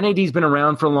mean, NAD's been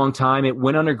around for a long time. It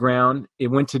went underground. It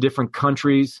went to different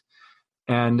countries.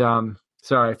 And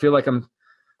sorry, I feel like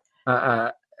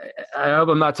I hope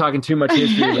I'm not talking too much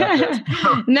history about this.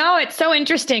 No, it's so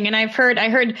interesting. And I heard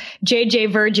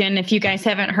JJ Virgin, if you guys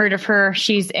haven't heard of her,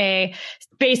 she's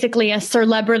basically a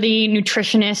celebrity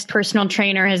nutritionist, personal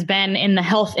trainer, has been in the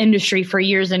health industry for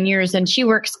years and years. And she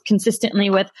works consistently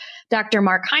with Dr.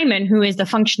 Mark Hyman, who is the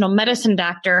functional medicine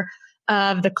doctor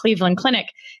of the Cleveland Clinic.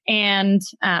 And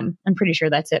I'm pretty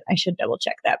sure that's it. I should double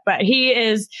check that. But he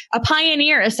is a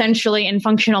pioneer essentially in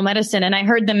functional medicine. And I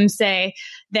heard them say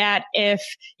that if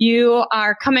you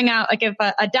are coming out, like if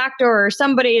a doctor or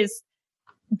somebody is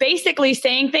basically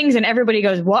saying things and everybody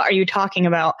goes, what are you talking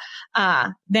about?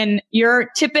 Then you're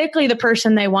typically the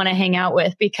person they want to hang out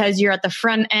with, because you're at the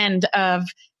front end of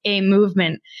a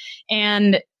movement.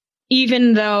 And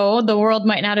even though the world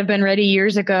might not have been ready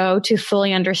years ago to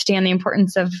fully understand the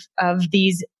importance of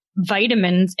these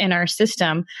vitamins in our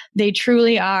system, we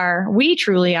truly are,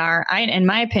 in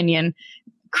my opinion,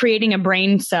 creating a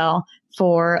brain cell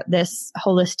for this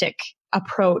holistic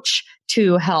approach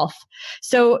to health.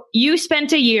 So you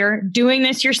spent a year doing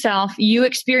this yourself. You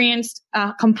experienced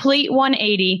a complete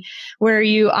 180 where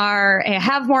you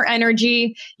have more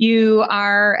energy. You're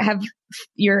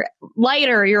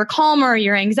lighter, you're calmer,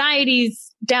 your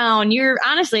anxiety's down.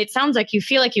 Honestly, it sounds like you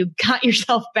feel like you got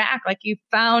yourself back, like you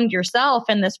found yourself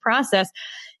in this process.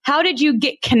 How did you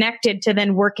get connected to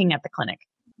then working at the clinic?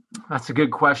 That's a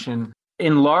good question.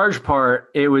 In large part,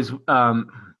 it was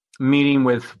meeting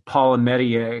with Paula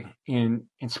Metier in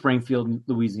Springfield,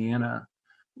 Louisiana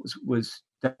was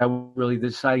that really the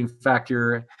deciding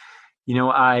factor. You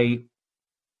know, I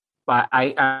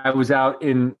was out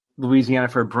in Louisiana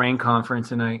for a brain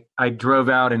conference, and I drove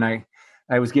out, and I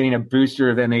was getting a booster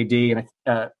of NAD, and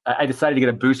I decided to get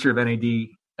a booster of NAD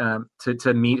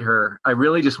to meet her. I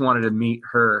really just wanted to meet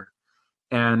her,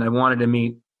 and I wanted to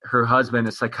meet her husband,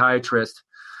 a psychiatrist.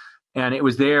 And it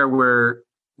was there where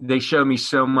they showed me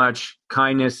so much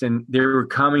kindness, and they were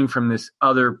coming from this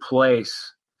other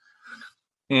place.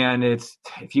 And it's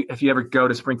if you ever go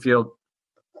to Springfield,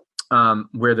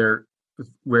 where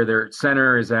their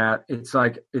center is at, it's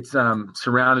like it's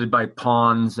surrounded by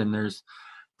ponds, and there's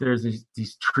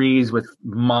these trees with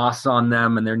moss on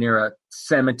them, and they're near a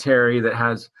cemetery that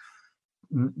has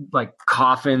like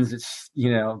coffins that's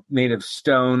made of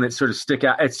stone that sort of stick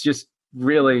out. It's just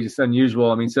really just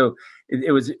unusual. I mean, so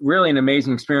it was really an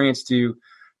amazing experience to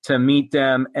meet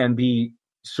them and be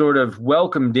sort of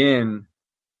welcomed in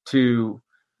to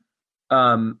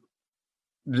the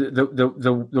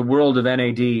world of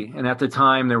NAD. And at the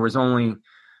time, there was only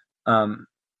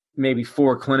maybe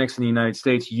 4 clinics in the United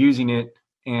States using it.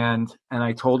 And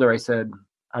I told her, I said,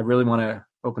 I really want to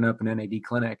open up an NAD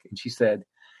clinic. And she said,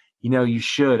 you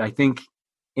should. I think,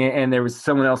 and there was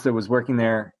someone else that was working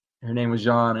there. Her name was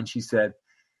Jean, and she said,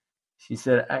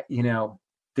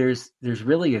 there's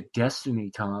really a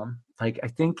destiny, Tom. Like, I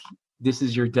think this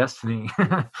is your destiny.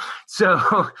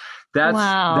 So that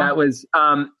was,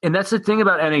 and that's the thing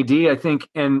about NAD, I think,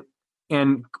 and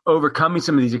overcoming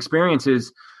some of these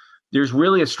experiences, there's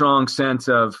really a strong sense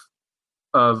of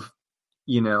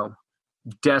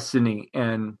destiny,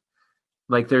 and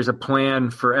like there's a plan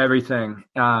for everything.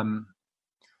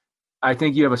 I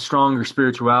think you have a stronger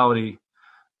spirituality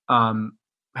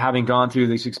having gone through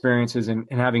these experiences and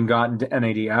having gotten to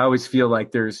NAD. I always feel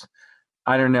like there's,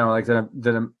 I don't know, like that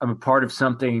I'm a part of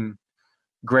something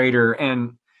greater,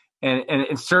 and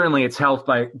certainly it's helped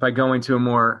by going to a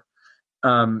more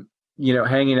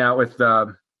hanging out with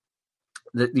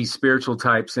these spiritual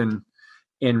types in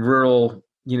rural,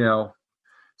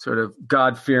 sort of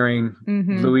God-fearing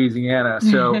Louisiana.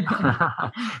 So,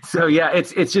 so yeah,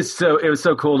 it's just it was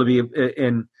so cool to be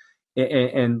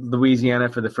in Louisiana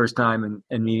for the first time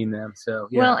and meeting them. So,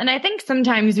 yeah. Well, and I think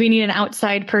sometimes we need an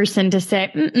outside person to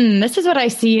say, this is what I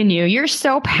see in you. You're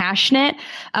so passionate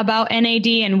about NAD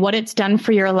and what it's done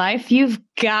for your life. You've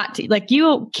got to, like,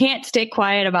 you can't stay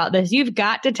quiet about this. You've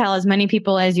got to tell as many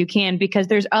people as you can, because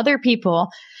there's other people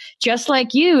just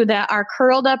like you that are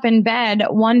curled up in bed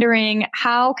wondering,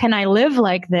 how can I live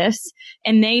like this?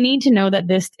 And they need to know that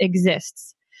this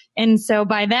exists. And so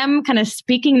by them kind of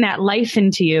speaking that life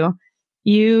into you,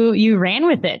 you ran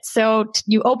with it. So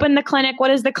you opened the clinic. What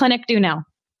does the clinic do now?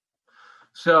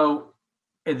 So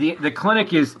the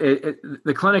clinic is the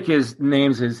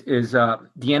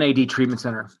NAD Treatment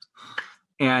Center,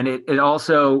 and it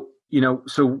also,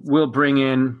 so we'll bring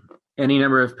in any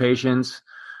number of patients.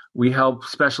 We help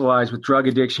specialize with drug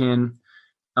addiction,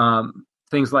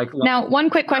 things like. Now, one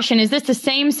quick question: is this the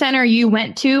same center you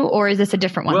went to, or is this a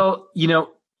different one? Well,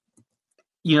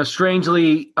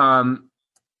 strangely,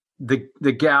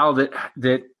 the gal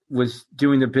that was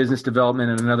doing the business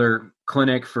development in another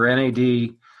clinic for NAD,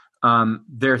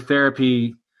 their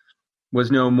therapy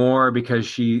was no more because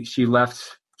she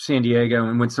left San Diego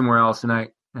and went somewhere else. And I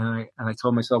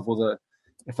told myself, well,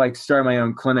 if I start my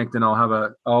own clinic, then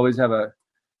I'll always have a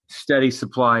steady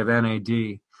supply of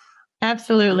NAD.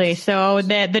 Absolutely. So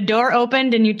the door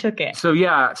opened and you took it. So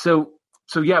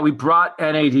yeah, we brought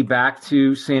NAD back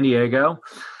to San Diego,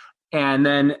 and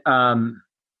then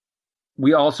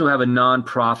we also have a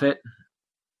nonprofit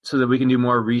so that we can do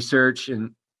more research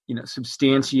and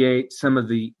substantiate some of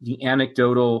the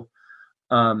anecdotal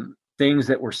things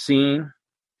that we're seeing.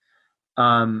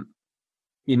 And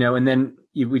then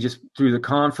we just through the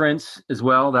conference as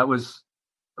well. That was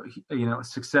a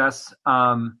success.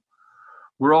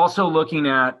 We're also looking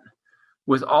at,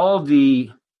 with all the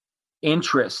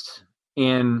interest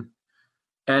in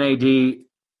NAD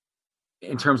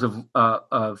in terms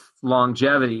of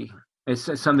longevity,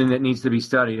 it's something that needs to be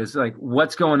studied. It's like,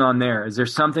 what's going on there? Is there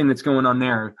something that's going on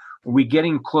there? Are we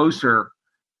getting closer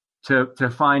to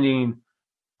finding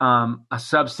a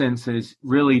substance that is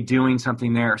really doing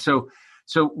something there? So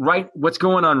what's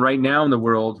going on right now in the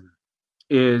world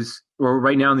or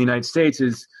right now in the United States,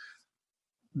 is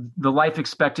the life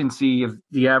expectancy of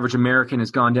the average American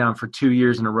has gone down for 2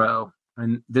 years in a row.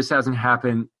 And this hasn't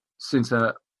happened since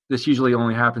this usually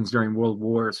only happens during world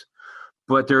wars.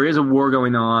 But there is a war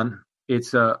going on.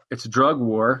 It's a drug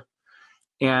war.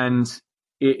 And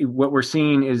what we're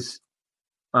seeing is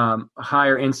a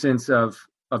higher incidence of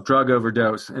drug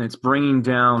overdose, and it's bringing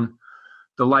down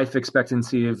the life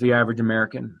expectancy of the average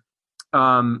American.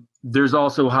 There's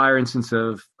also a higher incidence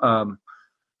of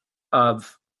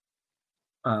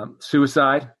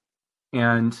suicide,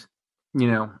 and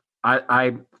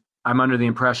I'm under the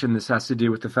impression this has to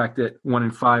do with the fact that 1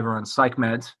 in 5 are on psych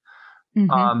meds,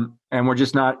 and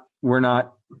we're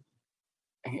not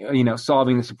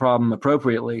solving this problem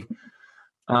appropriately.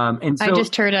 And so, I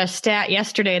just heard a stat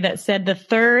yesterday that said the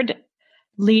third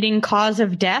leading cause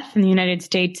of death in the United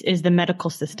States is the medical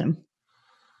system.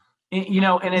 And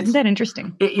it's, isn't that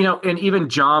interesting? And even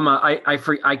JAMA,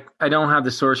 I don't have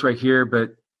the source right here,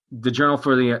 but the Journal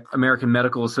for the American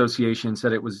Medical Association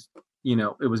said it was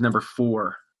number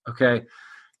 4. Okay.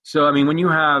 So, I mean, when you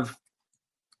have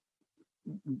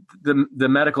the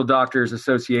Medical Doctors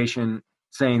Association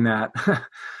saying that,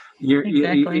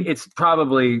 exactly. It's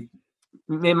probably,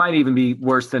 it might even be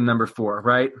worse than number 4.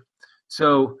 Right.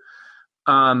 So,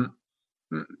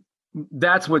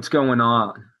 that's what's going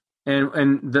on.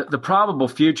 And the probable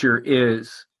future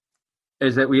is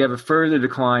that we have a further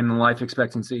decline in life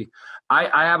expectancy.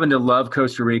 I happen to love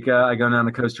Costa Rica. I go down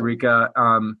to Costa Rica.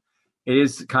 It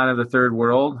is kind of the third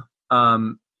world.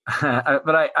 But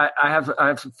I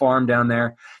have some farm down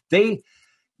there. They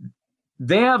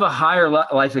have a higher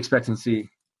life expectancy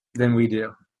than we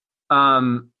do.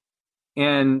 And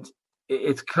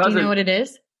it's because, do you know what it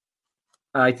is?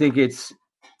 I think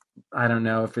I don't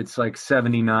know if it's like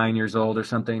 79 years old or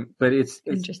something, but it's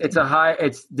a high,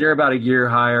 they're about a year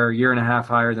and a half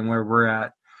higher than where we're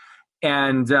at.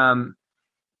 And,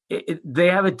 they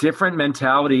have a different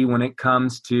mentality when it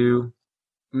comes to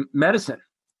medicine.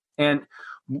 And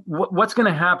what's going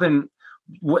to happen,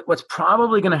 what's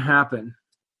probably going to happen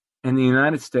in the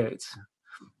United States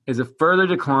is a further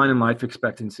decline in life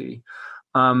expectancy.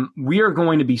 We are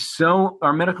going to be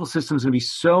our medical system is going to be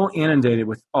so inundated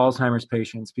with Alzheimer's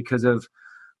patients because of,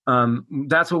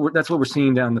 that's what we're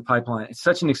seeing down the pipeline. It's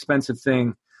such an expensive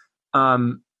thing.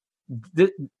 And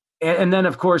then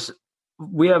of course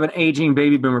we have an aging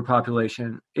baby boomer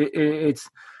population. It's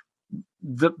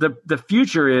the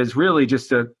future is really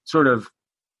just a sort of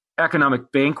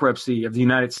economic bankruptcy of the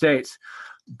United States.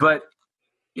 But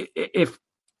if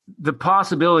the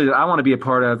possibility that I want to be a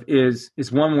part of is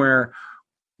one where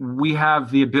we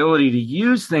have the ability to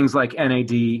use things like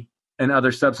NAD and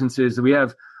other substances. We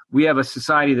have a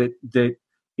society that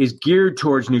is geared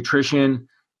towards nutrition,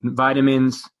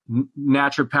 vitamins,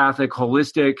 naturopathic,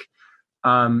 holistic,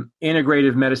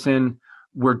 integrative medicine,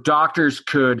 where doctors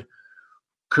could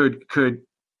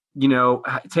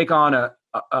take on a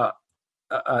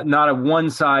not a one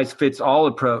size fits all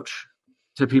approach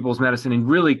to people's medicine and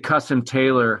really custom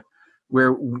tailor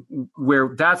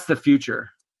where that's the future.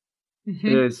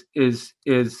 Is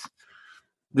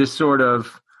this sort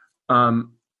of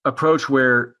approach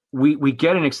where we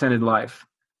get an extended life,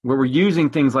 where we're using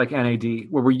things like NAD,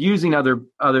 where we're using other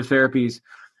therapies.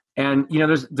 And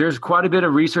there's quite a bit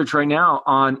of research right now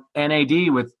on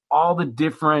NAD with all the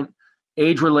different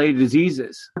age-related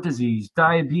diseases, heart disease,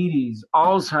 diabetes,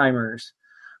 Alzheimer's,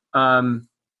 COPD,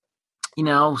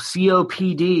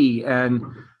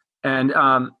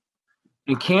 and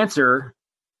cancer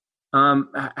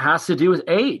has to do with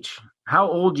age, how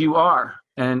old you are,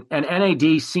 and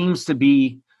NAD seems to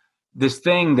be this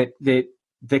thing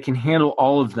that can handle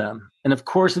all of them. And of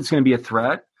course, it's going to be a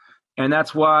threat, and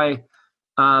that's why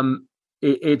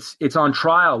it's on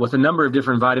trial with a number of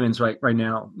different vitamins right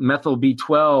now. Methyl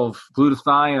B12,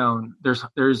 glutathione. There's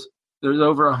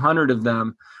over 100 of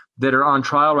them that are on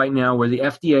trial right now, where the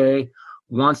FDA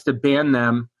wants to ban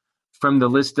them from the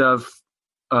list of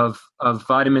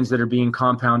vitamins that are being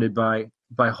compounded by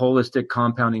holistic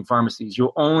compounding pharmacies.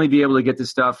 You'll only be able to get this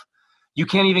stuff. You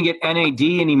can't even get NAD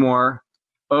anymore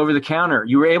over the counter.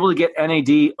 You were able to get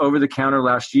NAD over the counter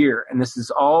last year, and this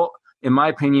is all, in my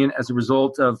opinion, as a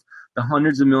result of the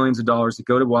hundreds of millions of dollars that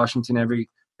go to Washington every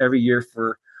year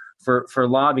for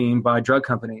lobbying by drug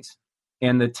companies,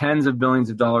 and the tens of billions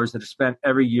of dollars that are spent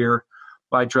every year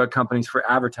by drug companies for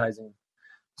advertising.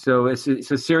 So it's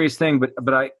a serious thing, but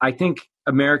I think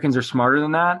Americans are smarter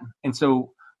than that, and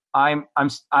so I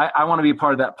want to be a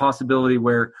part of that possibility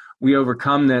where we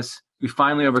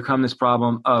finally overcome this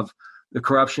problem of the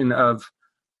corruption of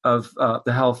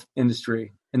the health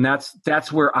industry. And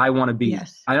that's where I want to be.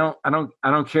 Yes. I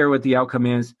don't care what the outcome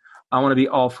is. I want to be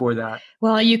all for that.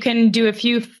 Well, you can do a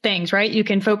few things, right? You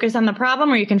can focus on the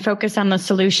problem, or you can focus on the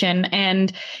solution.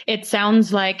 And it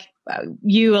sounds like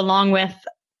you, along with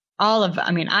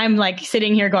I'm like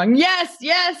sitting here going, yes,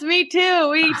 me too.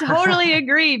 We totally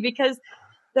agree, because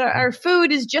our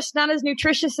food is just not as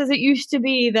nutritious as it used to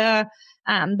be. The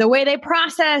way they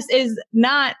process is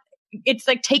not. It's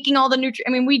like taking all the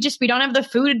we don't have the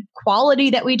food quality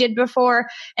that we did before.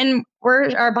 And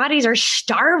our bodies are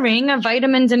starving of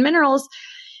vitamins and minerals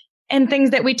and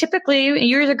things that we typically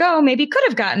years ago maybe could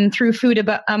have gotten through food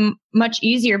much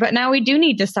easier. But now we do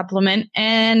need to supplement.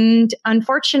 And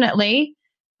unfortunately,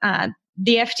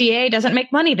 the FDA doesn't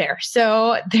make money there.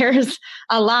 So there's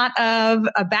a lot of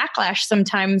a backlash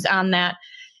sometimes on that.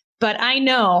 But I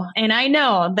know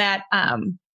that,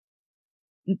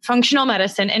 functional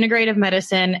medicine, integrative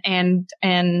medicine, and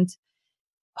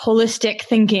holistic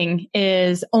thinking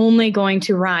is only going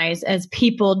to rise as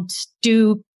people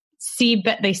see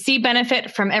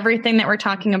benefit from everything that we're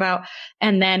talking about.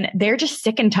 And then they're just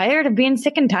sick and tired of being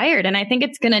sick and tired. And I think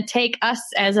it's going to take us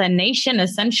as a nation,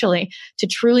 essentially, to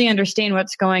truly understand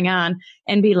what's going on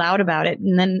and be loud about it.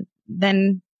 And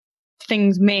then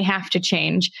things may have to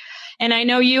change. And I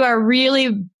know you are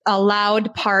really a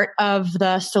loud part of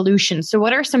the solution. So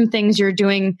what are some things you're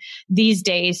doing these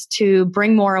days to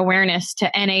bring more awareness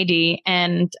to NAD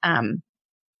and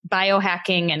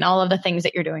biohacking and all of the things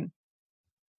that you're doing?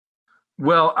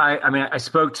 Well, I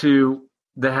spoke to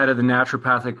the head of the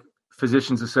Naturopathic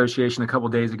Physicians Association a couple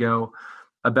of days ago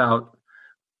about,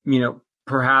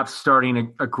 perhaps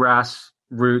starting a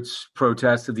grassroots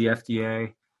protest of the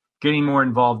FDA, getting more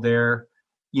involved there.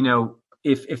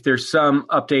 If there's some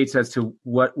updates as to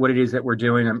what it is that we're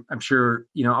doing, I'm sure,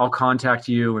 I'll contact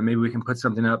you and maybe we can put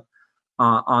something up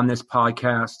on this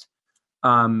podcast.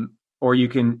 Or you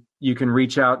can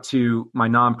reach out to my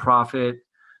nonprofit,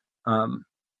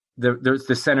 there's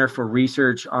the Center for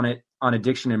Research on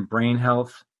Addiction and Brain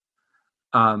Health,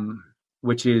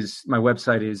 which is, my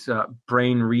website is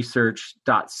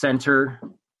brainresearch.center.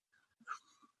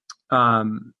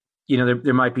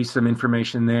 There might be some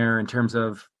information there in terms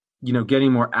of,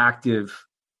 getting more active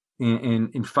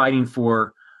in fighting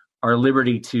for our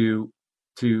liberty to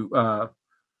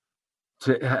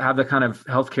have the kind of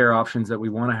healthcare options that we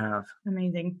want to have.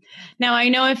 Amazing. Now, I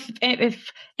know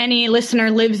if any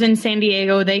listener lives in San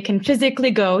Diego, they can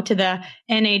physically go to the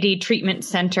NAD Treatment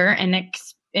Center and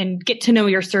get to know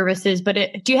your services. But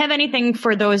do you have anything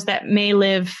for those that may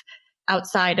live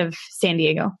outside of San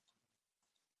Diego?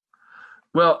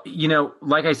 Well,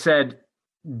 like I said,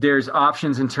 there's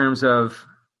options in terms of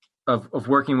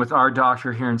working with our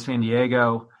doctor here in San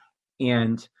Diego,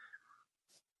 and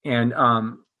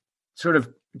sort of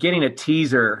getting a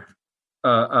teaser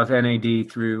of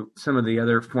NAD through some of the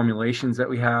other formulations that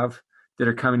we have that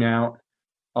are coming out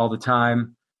all the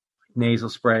time, nasal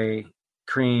spray,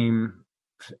 cream,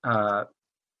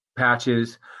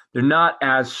 patches. They're not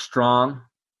as strong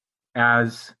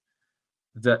as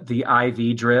the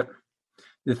IV drip.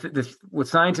 What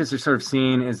scientists are sort of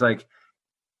seeing is like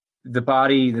the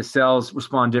body, the cells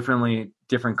respond differently at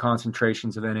different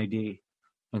concentrations of NAD.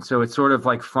 And so it's sort of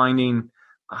like finding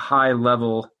a high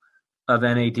level of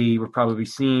NAD. We're probably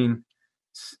seeing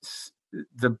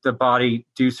the body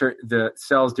do the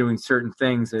cells doing certain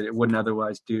things that it wouldn't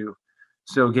otherwise do.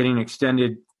 So getting an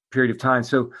extended period of time.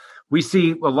 So we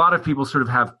see a lot of people sort of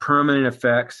have permanent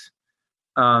effects,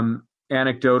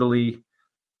 anecdotally,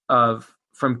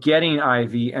 from getting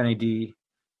IV NAD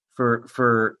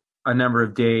for a number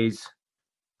of days,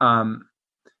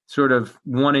 sort of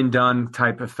one and done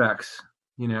type effects,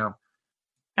 you know.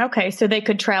 Okay, so they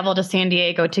could travel to San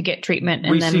Diego to get treatment,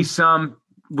 and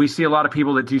we see a lot of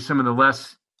people that do some of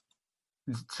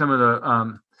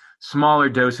the smaller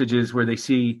dosages where they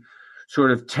see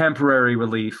sort of temporary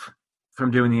relief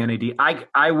from doing the NAD. I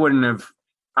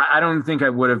don't think I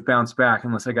would have bounced back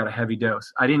unless I got a heavy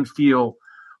dose. I didn't feel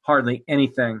hardly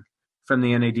anything from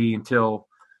the NAD until,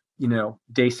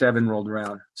 day 7 rolled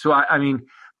around. So I mean,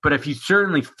 but if you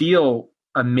certainly feel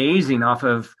amazing off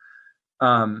of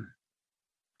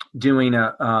doing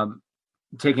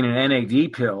taking an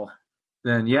NAD pill,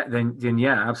 then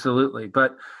yeah, absolutely.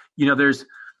 But you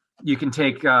can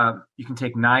take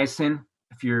niacin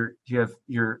if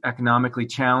you're economically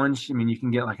challenged. I mean, you can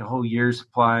get like a whole year's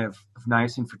supply of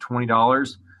niacin for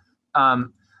 $20.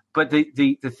 But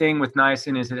the thing with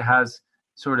niacin is it has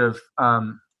sort of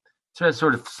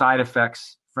side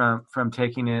effects from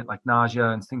taking it, like nausea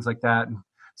and things like that. And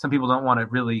some people don't want to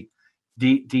really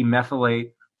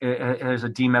demethylate. There's a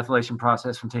demethylation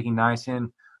process from taking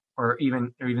niacin, or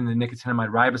even the nicotinamide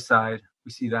riboside.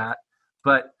 We see that,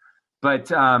 but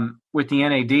with the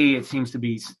NAD, it seems to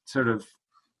be sort of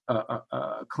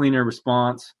a cleaner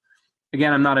response.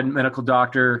 Again, I'm not a medical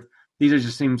doctor. These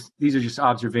are just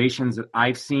observations that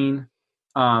I've seen.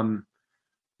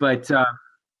 But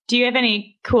do you have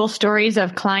any cool stories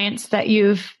of clients that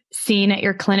you've seen at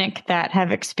your clinic that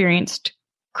have experienced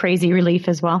crazy relief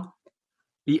as well?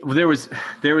 There was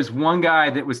one guy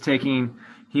that was taking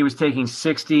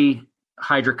 60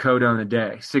 hydrocodone a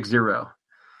day, 60,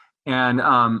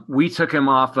 and we took him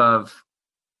off of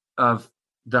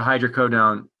the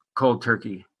hydrocodone cold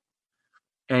turkey,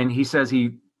 and he says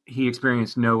he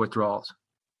experienced no withdrawals.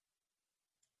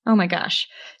 Oh my gosh.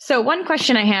 So one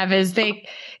question I have is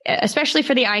especially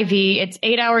for the IV, it's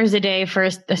 8 hours a day for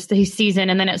the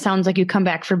season. And then it sounds like you come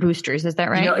back for boosters. Is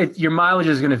that right? Your mileage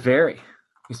is going to vary.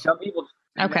 Some people.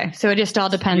 Okay. So it just all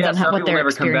depends on what they're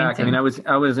experiencing. Come back. I mean,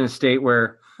 I was in a state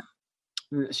where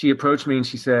she approached me and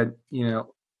she said, the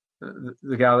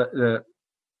gal,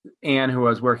 Anne, who I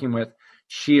was working with,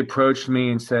 she approached me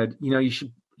and said, you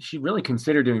should really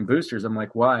consider doing boosters. I'm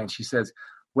like, why? And she says,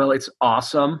 well, it's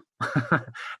awesome.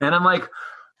 And I'm like,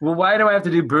 well, why do I have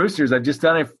to do boosters? I just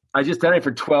done it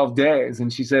for 12 days.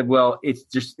 And she said, well, it's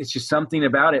just something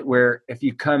about it where if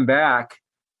you come back,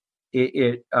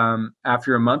 it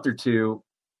after a month or two,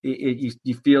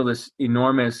 you feel this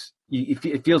enormous,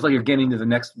 it feels like you're getting to the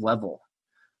next level.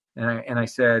 And I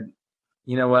said,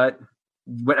 you know what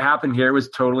happened here was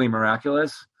totally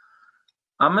miraculous.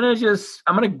 I'm going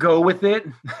to go with it.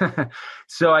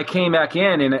 So I came back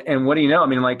in and what do you know? I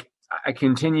mean, like I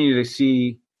continue to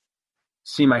see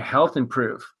my health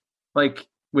improve, like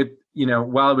with,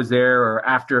 while I was there or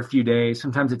after a few days.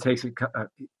 Sometimes it takes,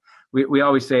 we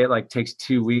always say it like takes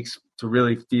 2 weeks to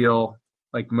really feel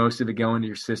like most of it go into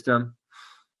your system.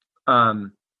 But,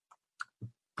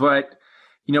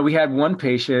 we had one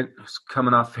patient who's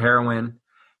coming off heroin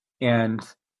and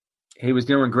he was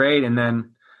doing great. And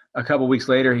then a couple of weeks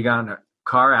later, he got in a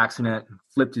car accident and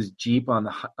flipped his Jeep on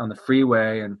the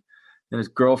freeway, and then his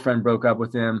girlfriend broke up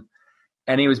with him,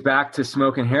 and he was back to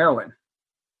smoking heroin.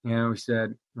 We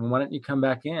said, well, why don't you come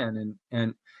back in?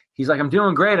 And he's like, I'm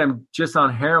doing great. I'm just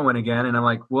on heroin again. And I'm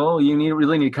like, well, you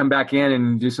really need to come back in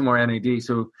and do some more NAD.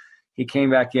 So he came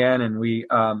back in, and we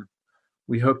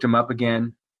hooked him up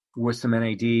again with some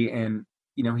NAD, and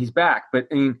he's back. But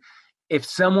I mean, if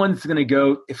someone's going to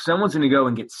go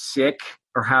and get sick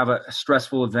or have a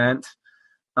stressful event,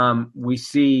 we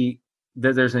see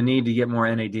that there's a need to get more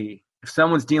NAD. If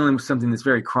someone's dealing with something that's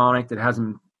very chronic that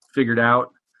hasn't figured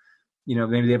out,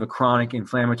 maybe they have a chronic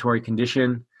inflammatory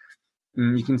condition,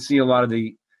 you can see a lot of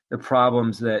the the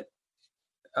problems that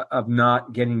of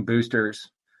not getting boosters.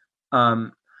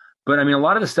 But I mean, a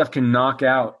lot of the stuff can knock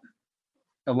out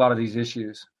a lot of these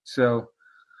issues. So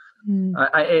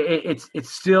it's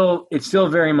still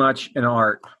very much an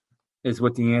art, is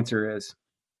what the answer is.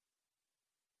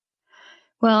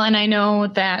 Well, and I know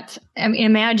that,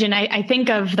 imagine, I think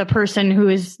of the person who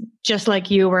is just like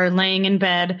you, were laying in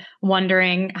bed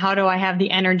wondering, how do I have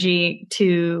the energy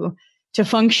to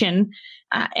function?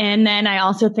 And then I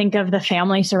also think of the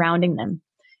family surrounding them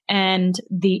and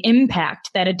the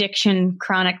impact that addiction,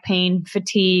 chronic pain,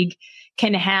 fatigue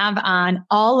can have on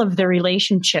all of the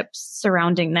relationships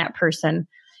surrounding that person,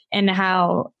 and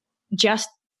how just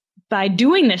by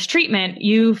doing this treatment,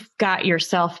 you've got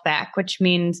yourself back, which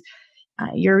means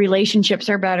your relationships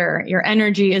are better. Your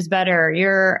energy is better.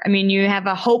 You have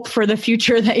a hope for the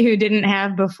future that you didn't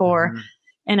have before. Mm-hmm.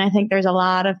 And I think there's a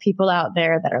lot of people out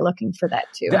there that are looking for that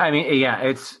too. I mean, yeah,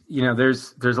 it's,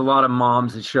 there's a lot of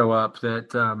moms that show up that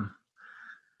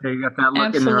they got that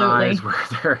look in their eyes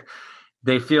where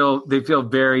they feel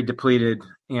very depleted,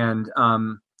 and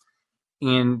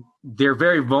they're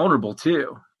very vulnerable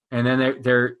too. And then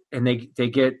they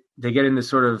get in this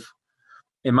sort of,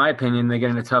 in my opinion, they get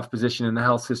in a tough position in the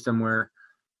health system where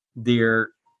they've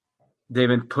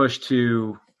been pushed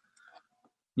to,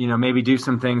 maybe do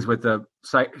some things with the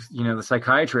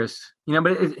psychiatrist,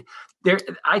 but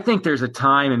I think there's a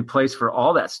time and place for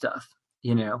all that stuff.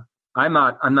 I'm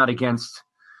not against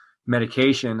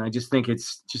medication. I just think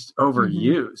it's just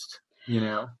overused,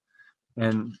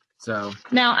 and so.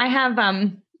 Now I have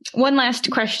one last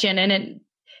question, and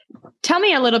tell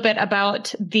me a little bit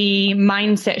about the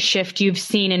mindset shift you've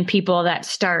seen in people that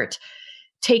start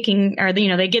taking, or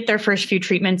they get their first few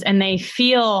treatments and they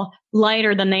feel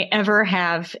lighter than they ever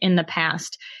have in the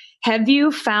past. Have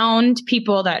you found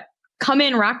people that come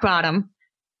in rock bottom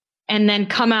and then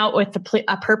come out with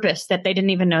a purpose that they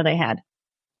didn't even know they had?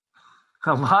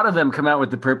 A lot of them come out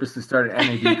with the purpose to start an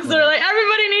NAD. So they're like,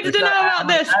 everybody needs to know about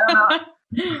this. I don't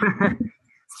know.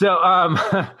 So,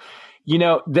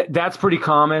 that's pretty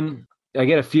common. I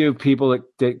get a few people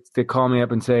that call me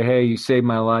up and say, "Hey, you saved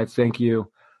my life. Thank you."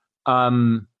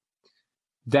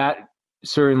 That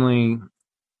certainly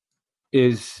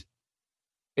it's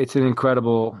an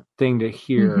incredible thing to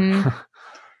hear.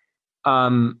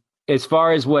 Mm-hmm. As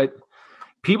far as what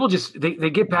people they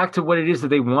get back to what it is that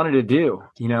they wanted to do,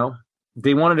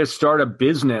 they wanted to start a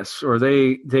business, or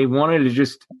they wanted to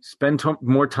just spend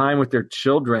more time with their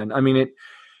children. I mean,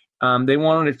 they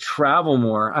wanted to travel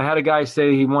more. I had a guy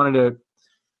say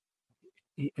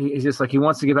he's just like, he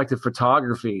wants to get back to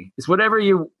photography. It's whatever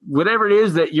it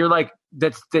is that you're like,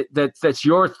 that's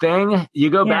your thing. You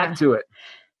go back to it,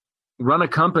 run a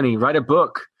company, write a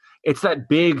book. It's that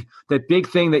big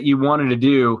thing that you wanted to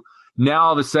do. Now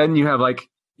all of a sudden you have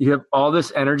all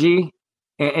this energy,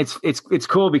 and it's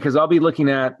cool because I'll be looking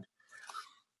at,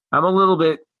 I'm a little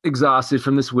bit exhausted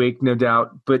from this week, no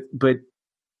doubt, but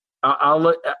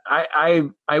I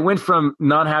went from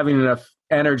not having enough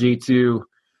energy to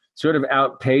sort of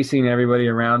outpacing everybody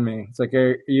around me. It's like,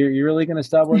 are you really going to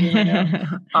stop working right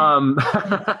now?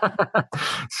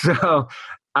 So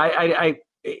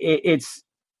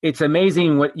it's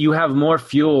amazing what you have, more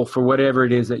fuel for whatever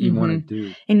it is that you want to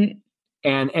do.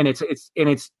 And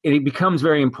it becomes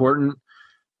very important.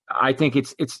 I think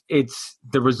it's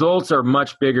the results are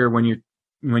much bigger when you're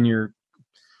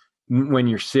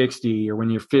 60 or when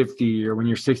you're 50 or when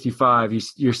you're 65.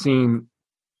 You're seeing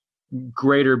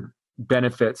greater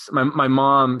benefits. My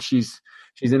mom, she's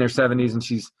in her 70s, and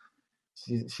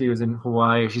she was in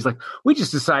Hawaii. She's like, we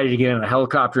just decided to get in a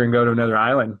helicopter and go to another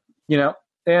island,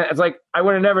 and it's like, I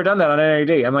would have never done that on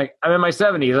NAD. I'm like, I'm in my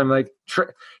 70s. I'm like,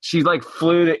 she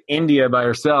flew to India by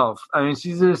herself. I mean,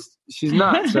 she's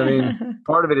nuts. I mean,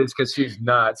 part of it is because she's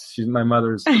nuts. My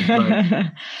mother's like,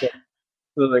 a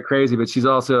little bit crazy, but she's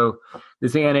also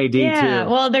this NAD too.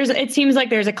 Well, it seems like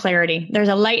there's a clarity, there's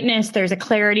a lightness, there's a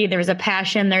clarity, there's a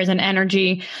passion, there's an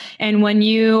energy. And when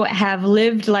you have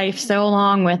lived life so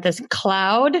long with this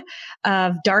cloud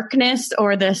of darkness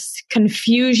or this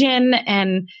confusion,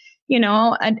 and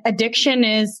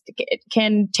addiction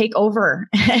can take over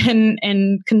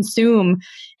and consume.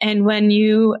 And when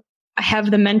you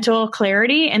have the mental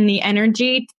clarity and the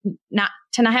energy not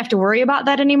have to worry about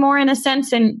that anymore, in a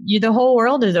sense, and the whole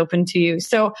world is open to you.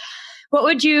 So what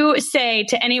would you say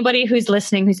to anybody who's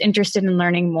listening, who's interested in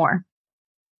learning more?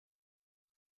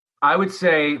 I would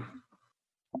say,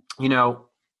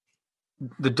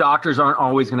 the doctors aren't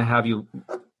always going to have you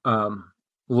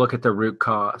look at the root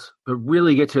cause, but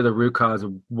really get to the root cause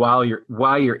of why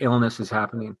your illness is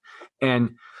happening,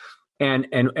 and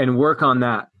work on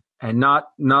that, and not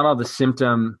all the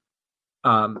symptom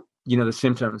the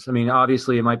symptoms. I mean,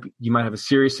 obviously you might have a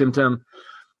serious symptom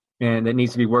and that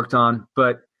needs to be worked on,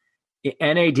 but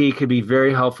NAD could be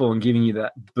very helpful in giving you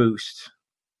that boost.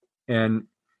 And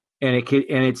it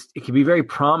can be very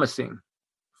promising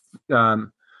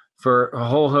for a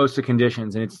whole host of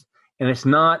conditions. And it's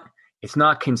not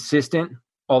consistent,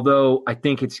 although I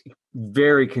think it's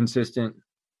very consistent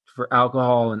for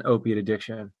alcohol and opiate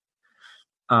addiction.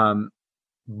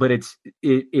 But it's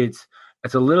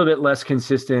a little bit less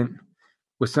consistent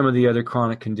with some of the other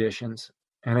chronic conditions.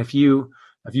 And if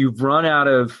you've run out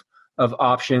of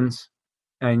options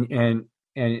and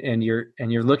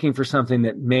you're looking for something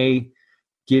that may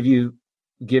give you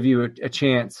a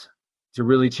chance to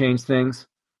really change things,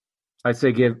 I'd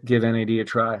say give NAD a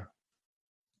try.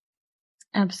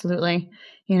 Absolutely.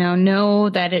 Know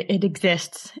that it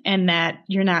exists and that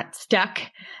you're not stuck,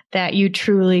 that you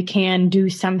truly can do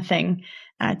something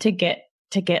to get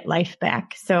life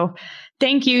back. So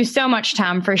thank you so much,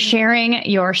 Tom, for sharing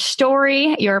your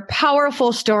story, your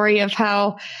powerful story of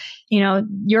how,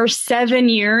 your 7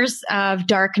 years of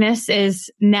darkness is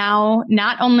now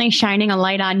not only shining a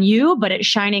light on you, but it's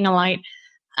shining a light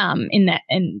in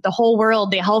the whole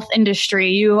world, the health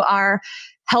industry. You are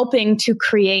helping to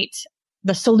create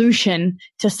the solution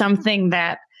to something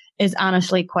that is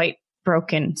honestly quite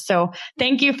broken. So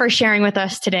thank you for sharing with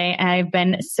us today. I've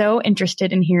been so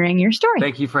interested in hearing your story.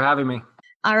 Thank you for having me.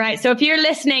 All right. So if you're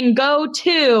listening, go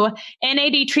to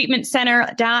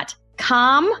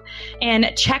nadtreatmentcenter.com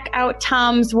and check out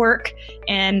Tom's work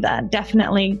and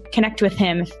definitely connect with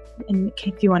him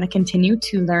if you want to continue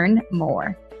to learn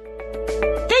more.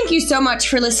 Thank you so much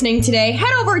for listening today.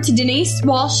 Head over to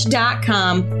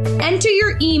DeniseWalsh.com. Enter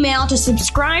your email to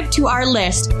subscribe to our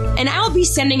list, and I will be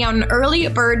sending out an early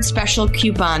bird special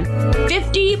coupon.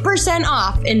 50%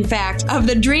 off, in fact, of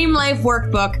the Dream Life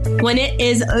Workbook when it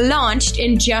is launched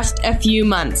in just a few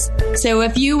months. So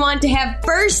if you want to have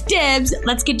first dibs,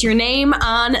 let's get your name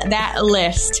on that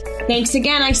list. Thanks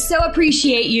again. I so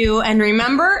appreciate you. And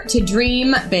remember to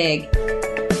dream big.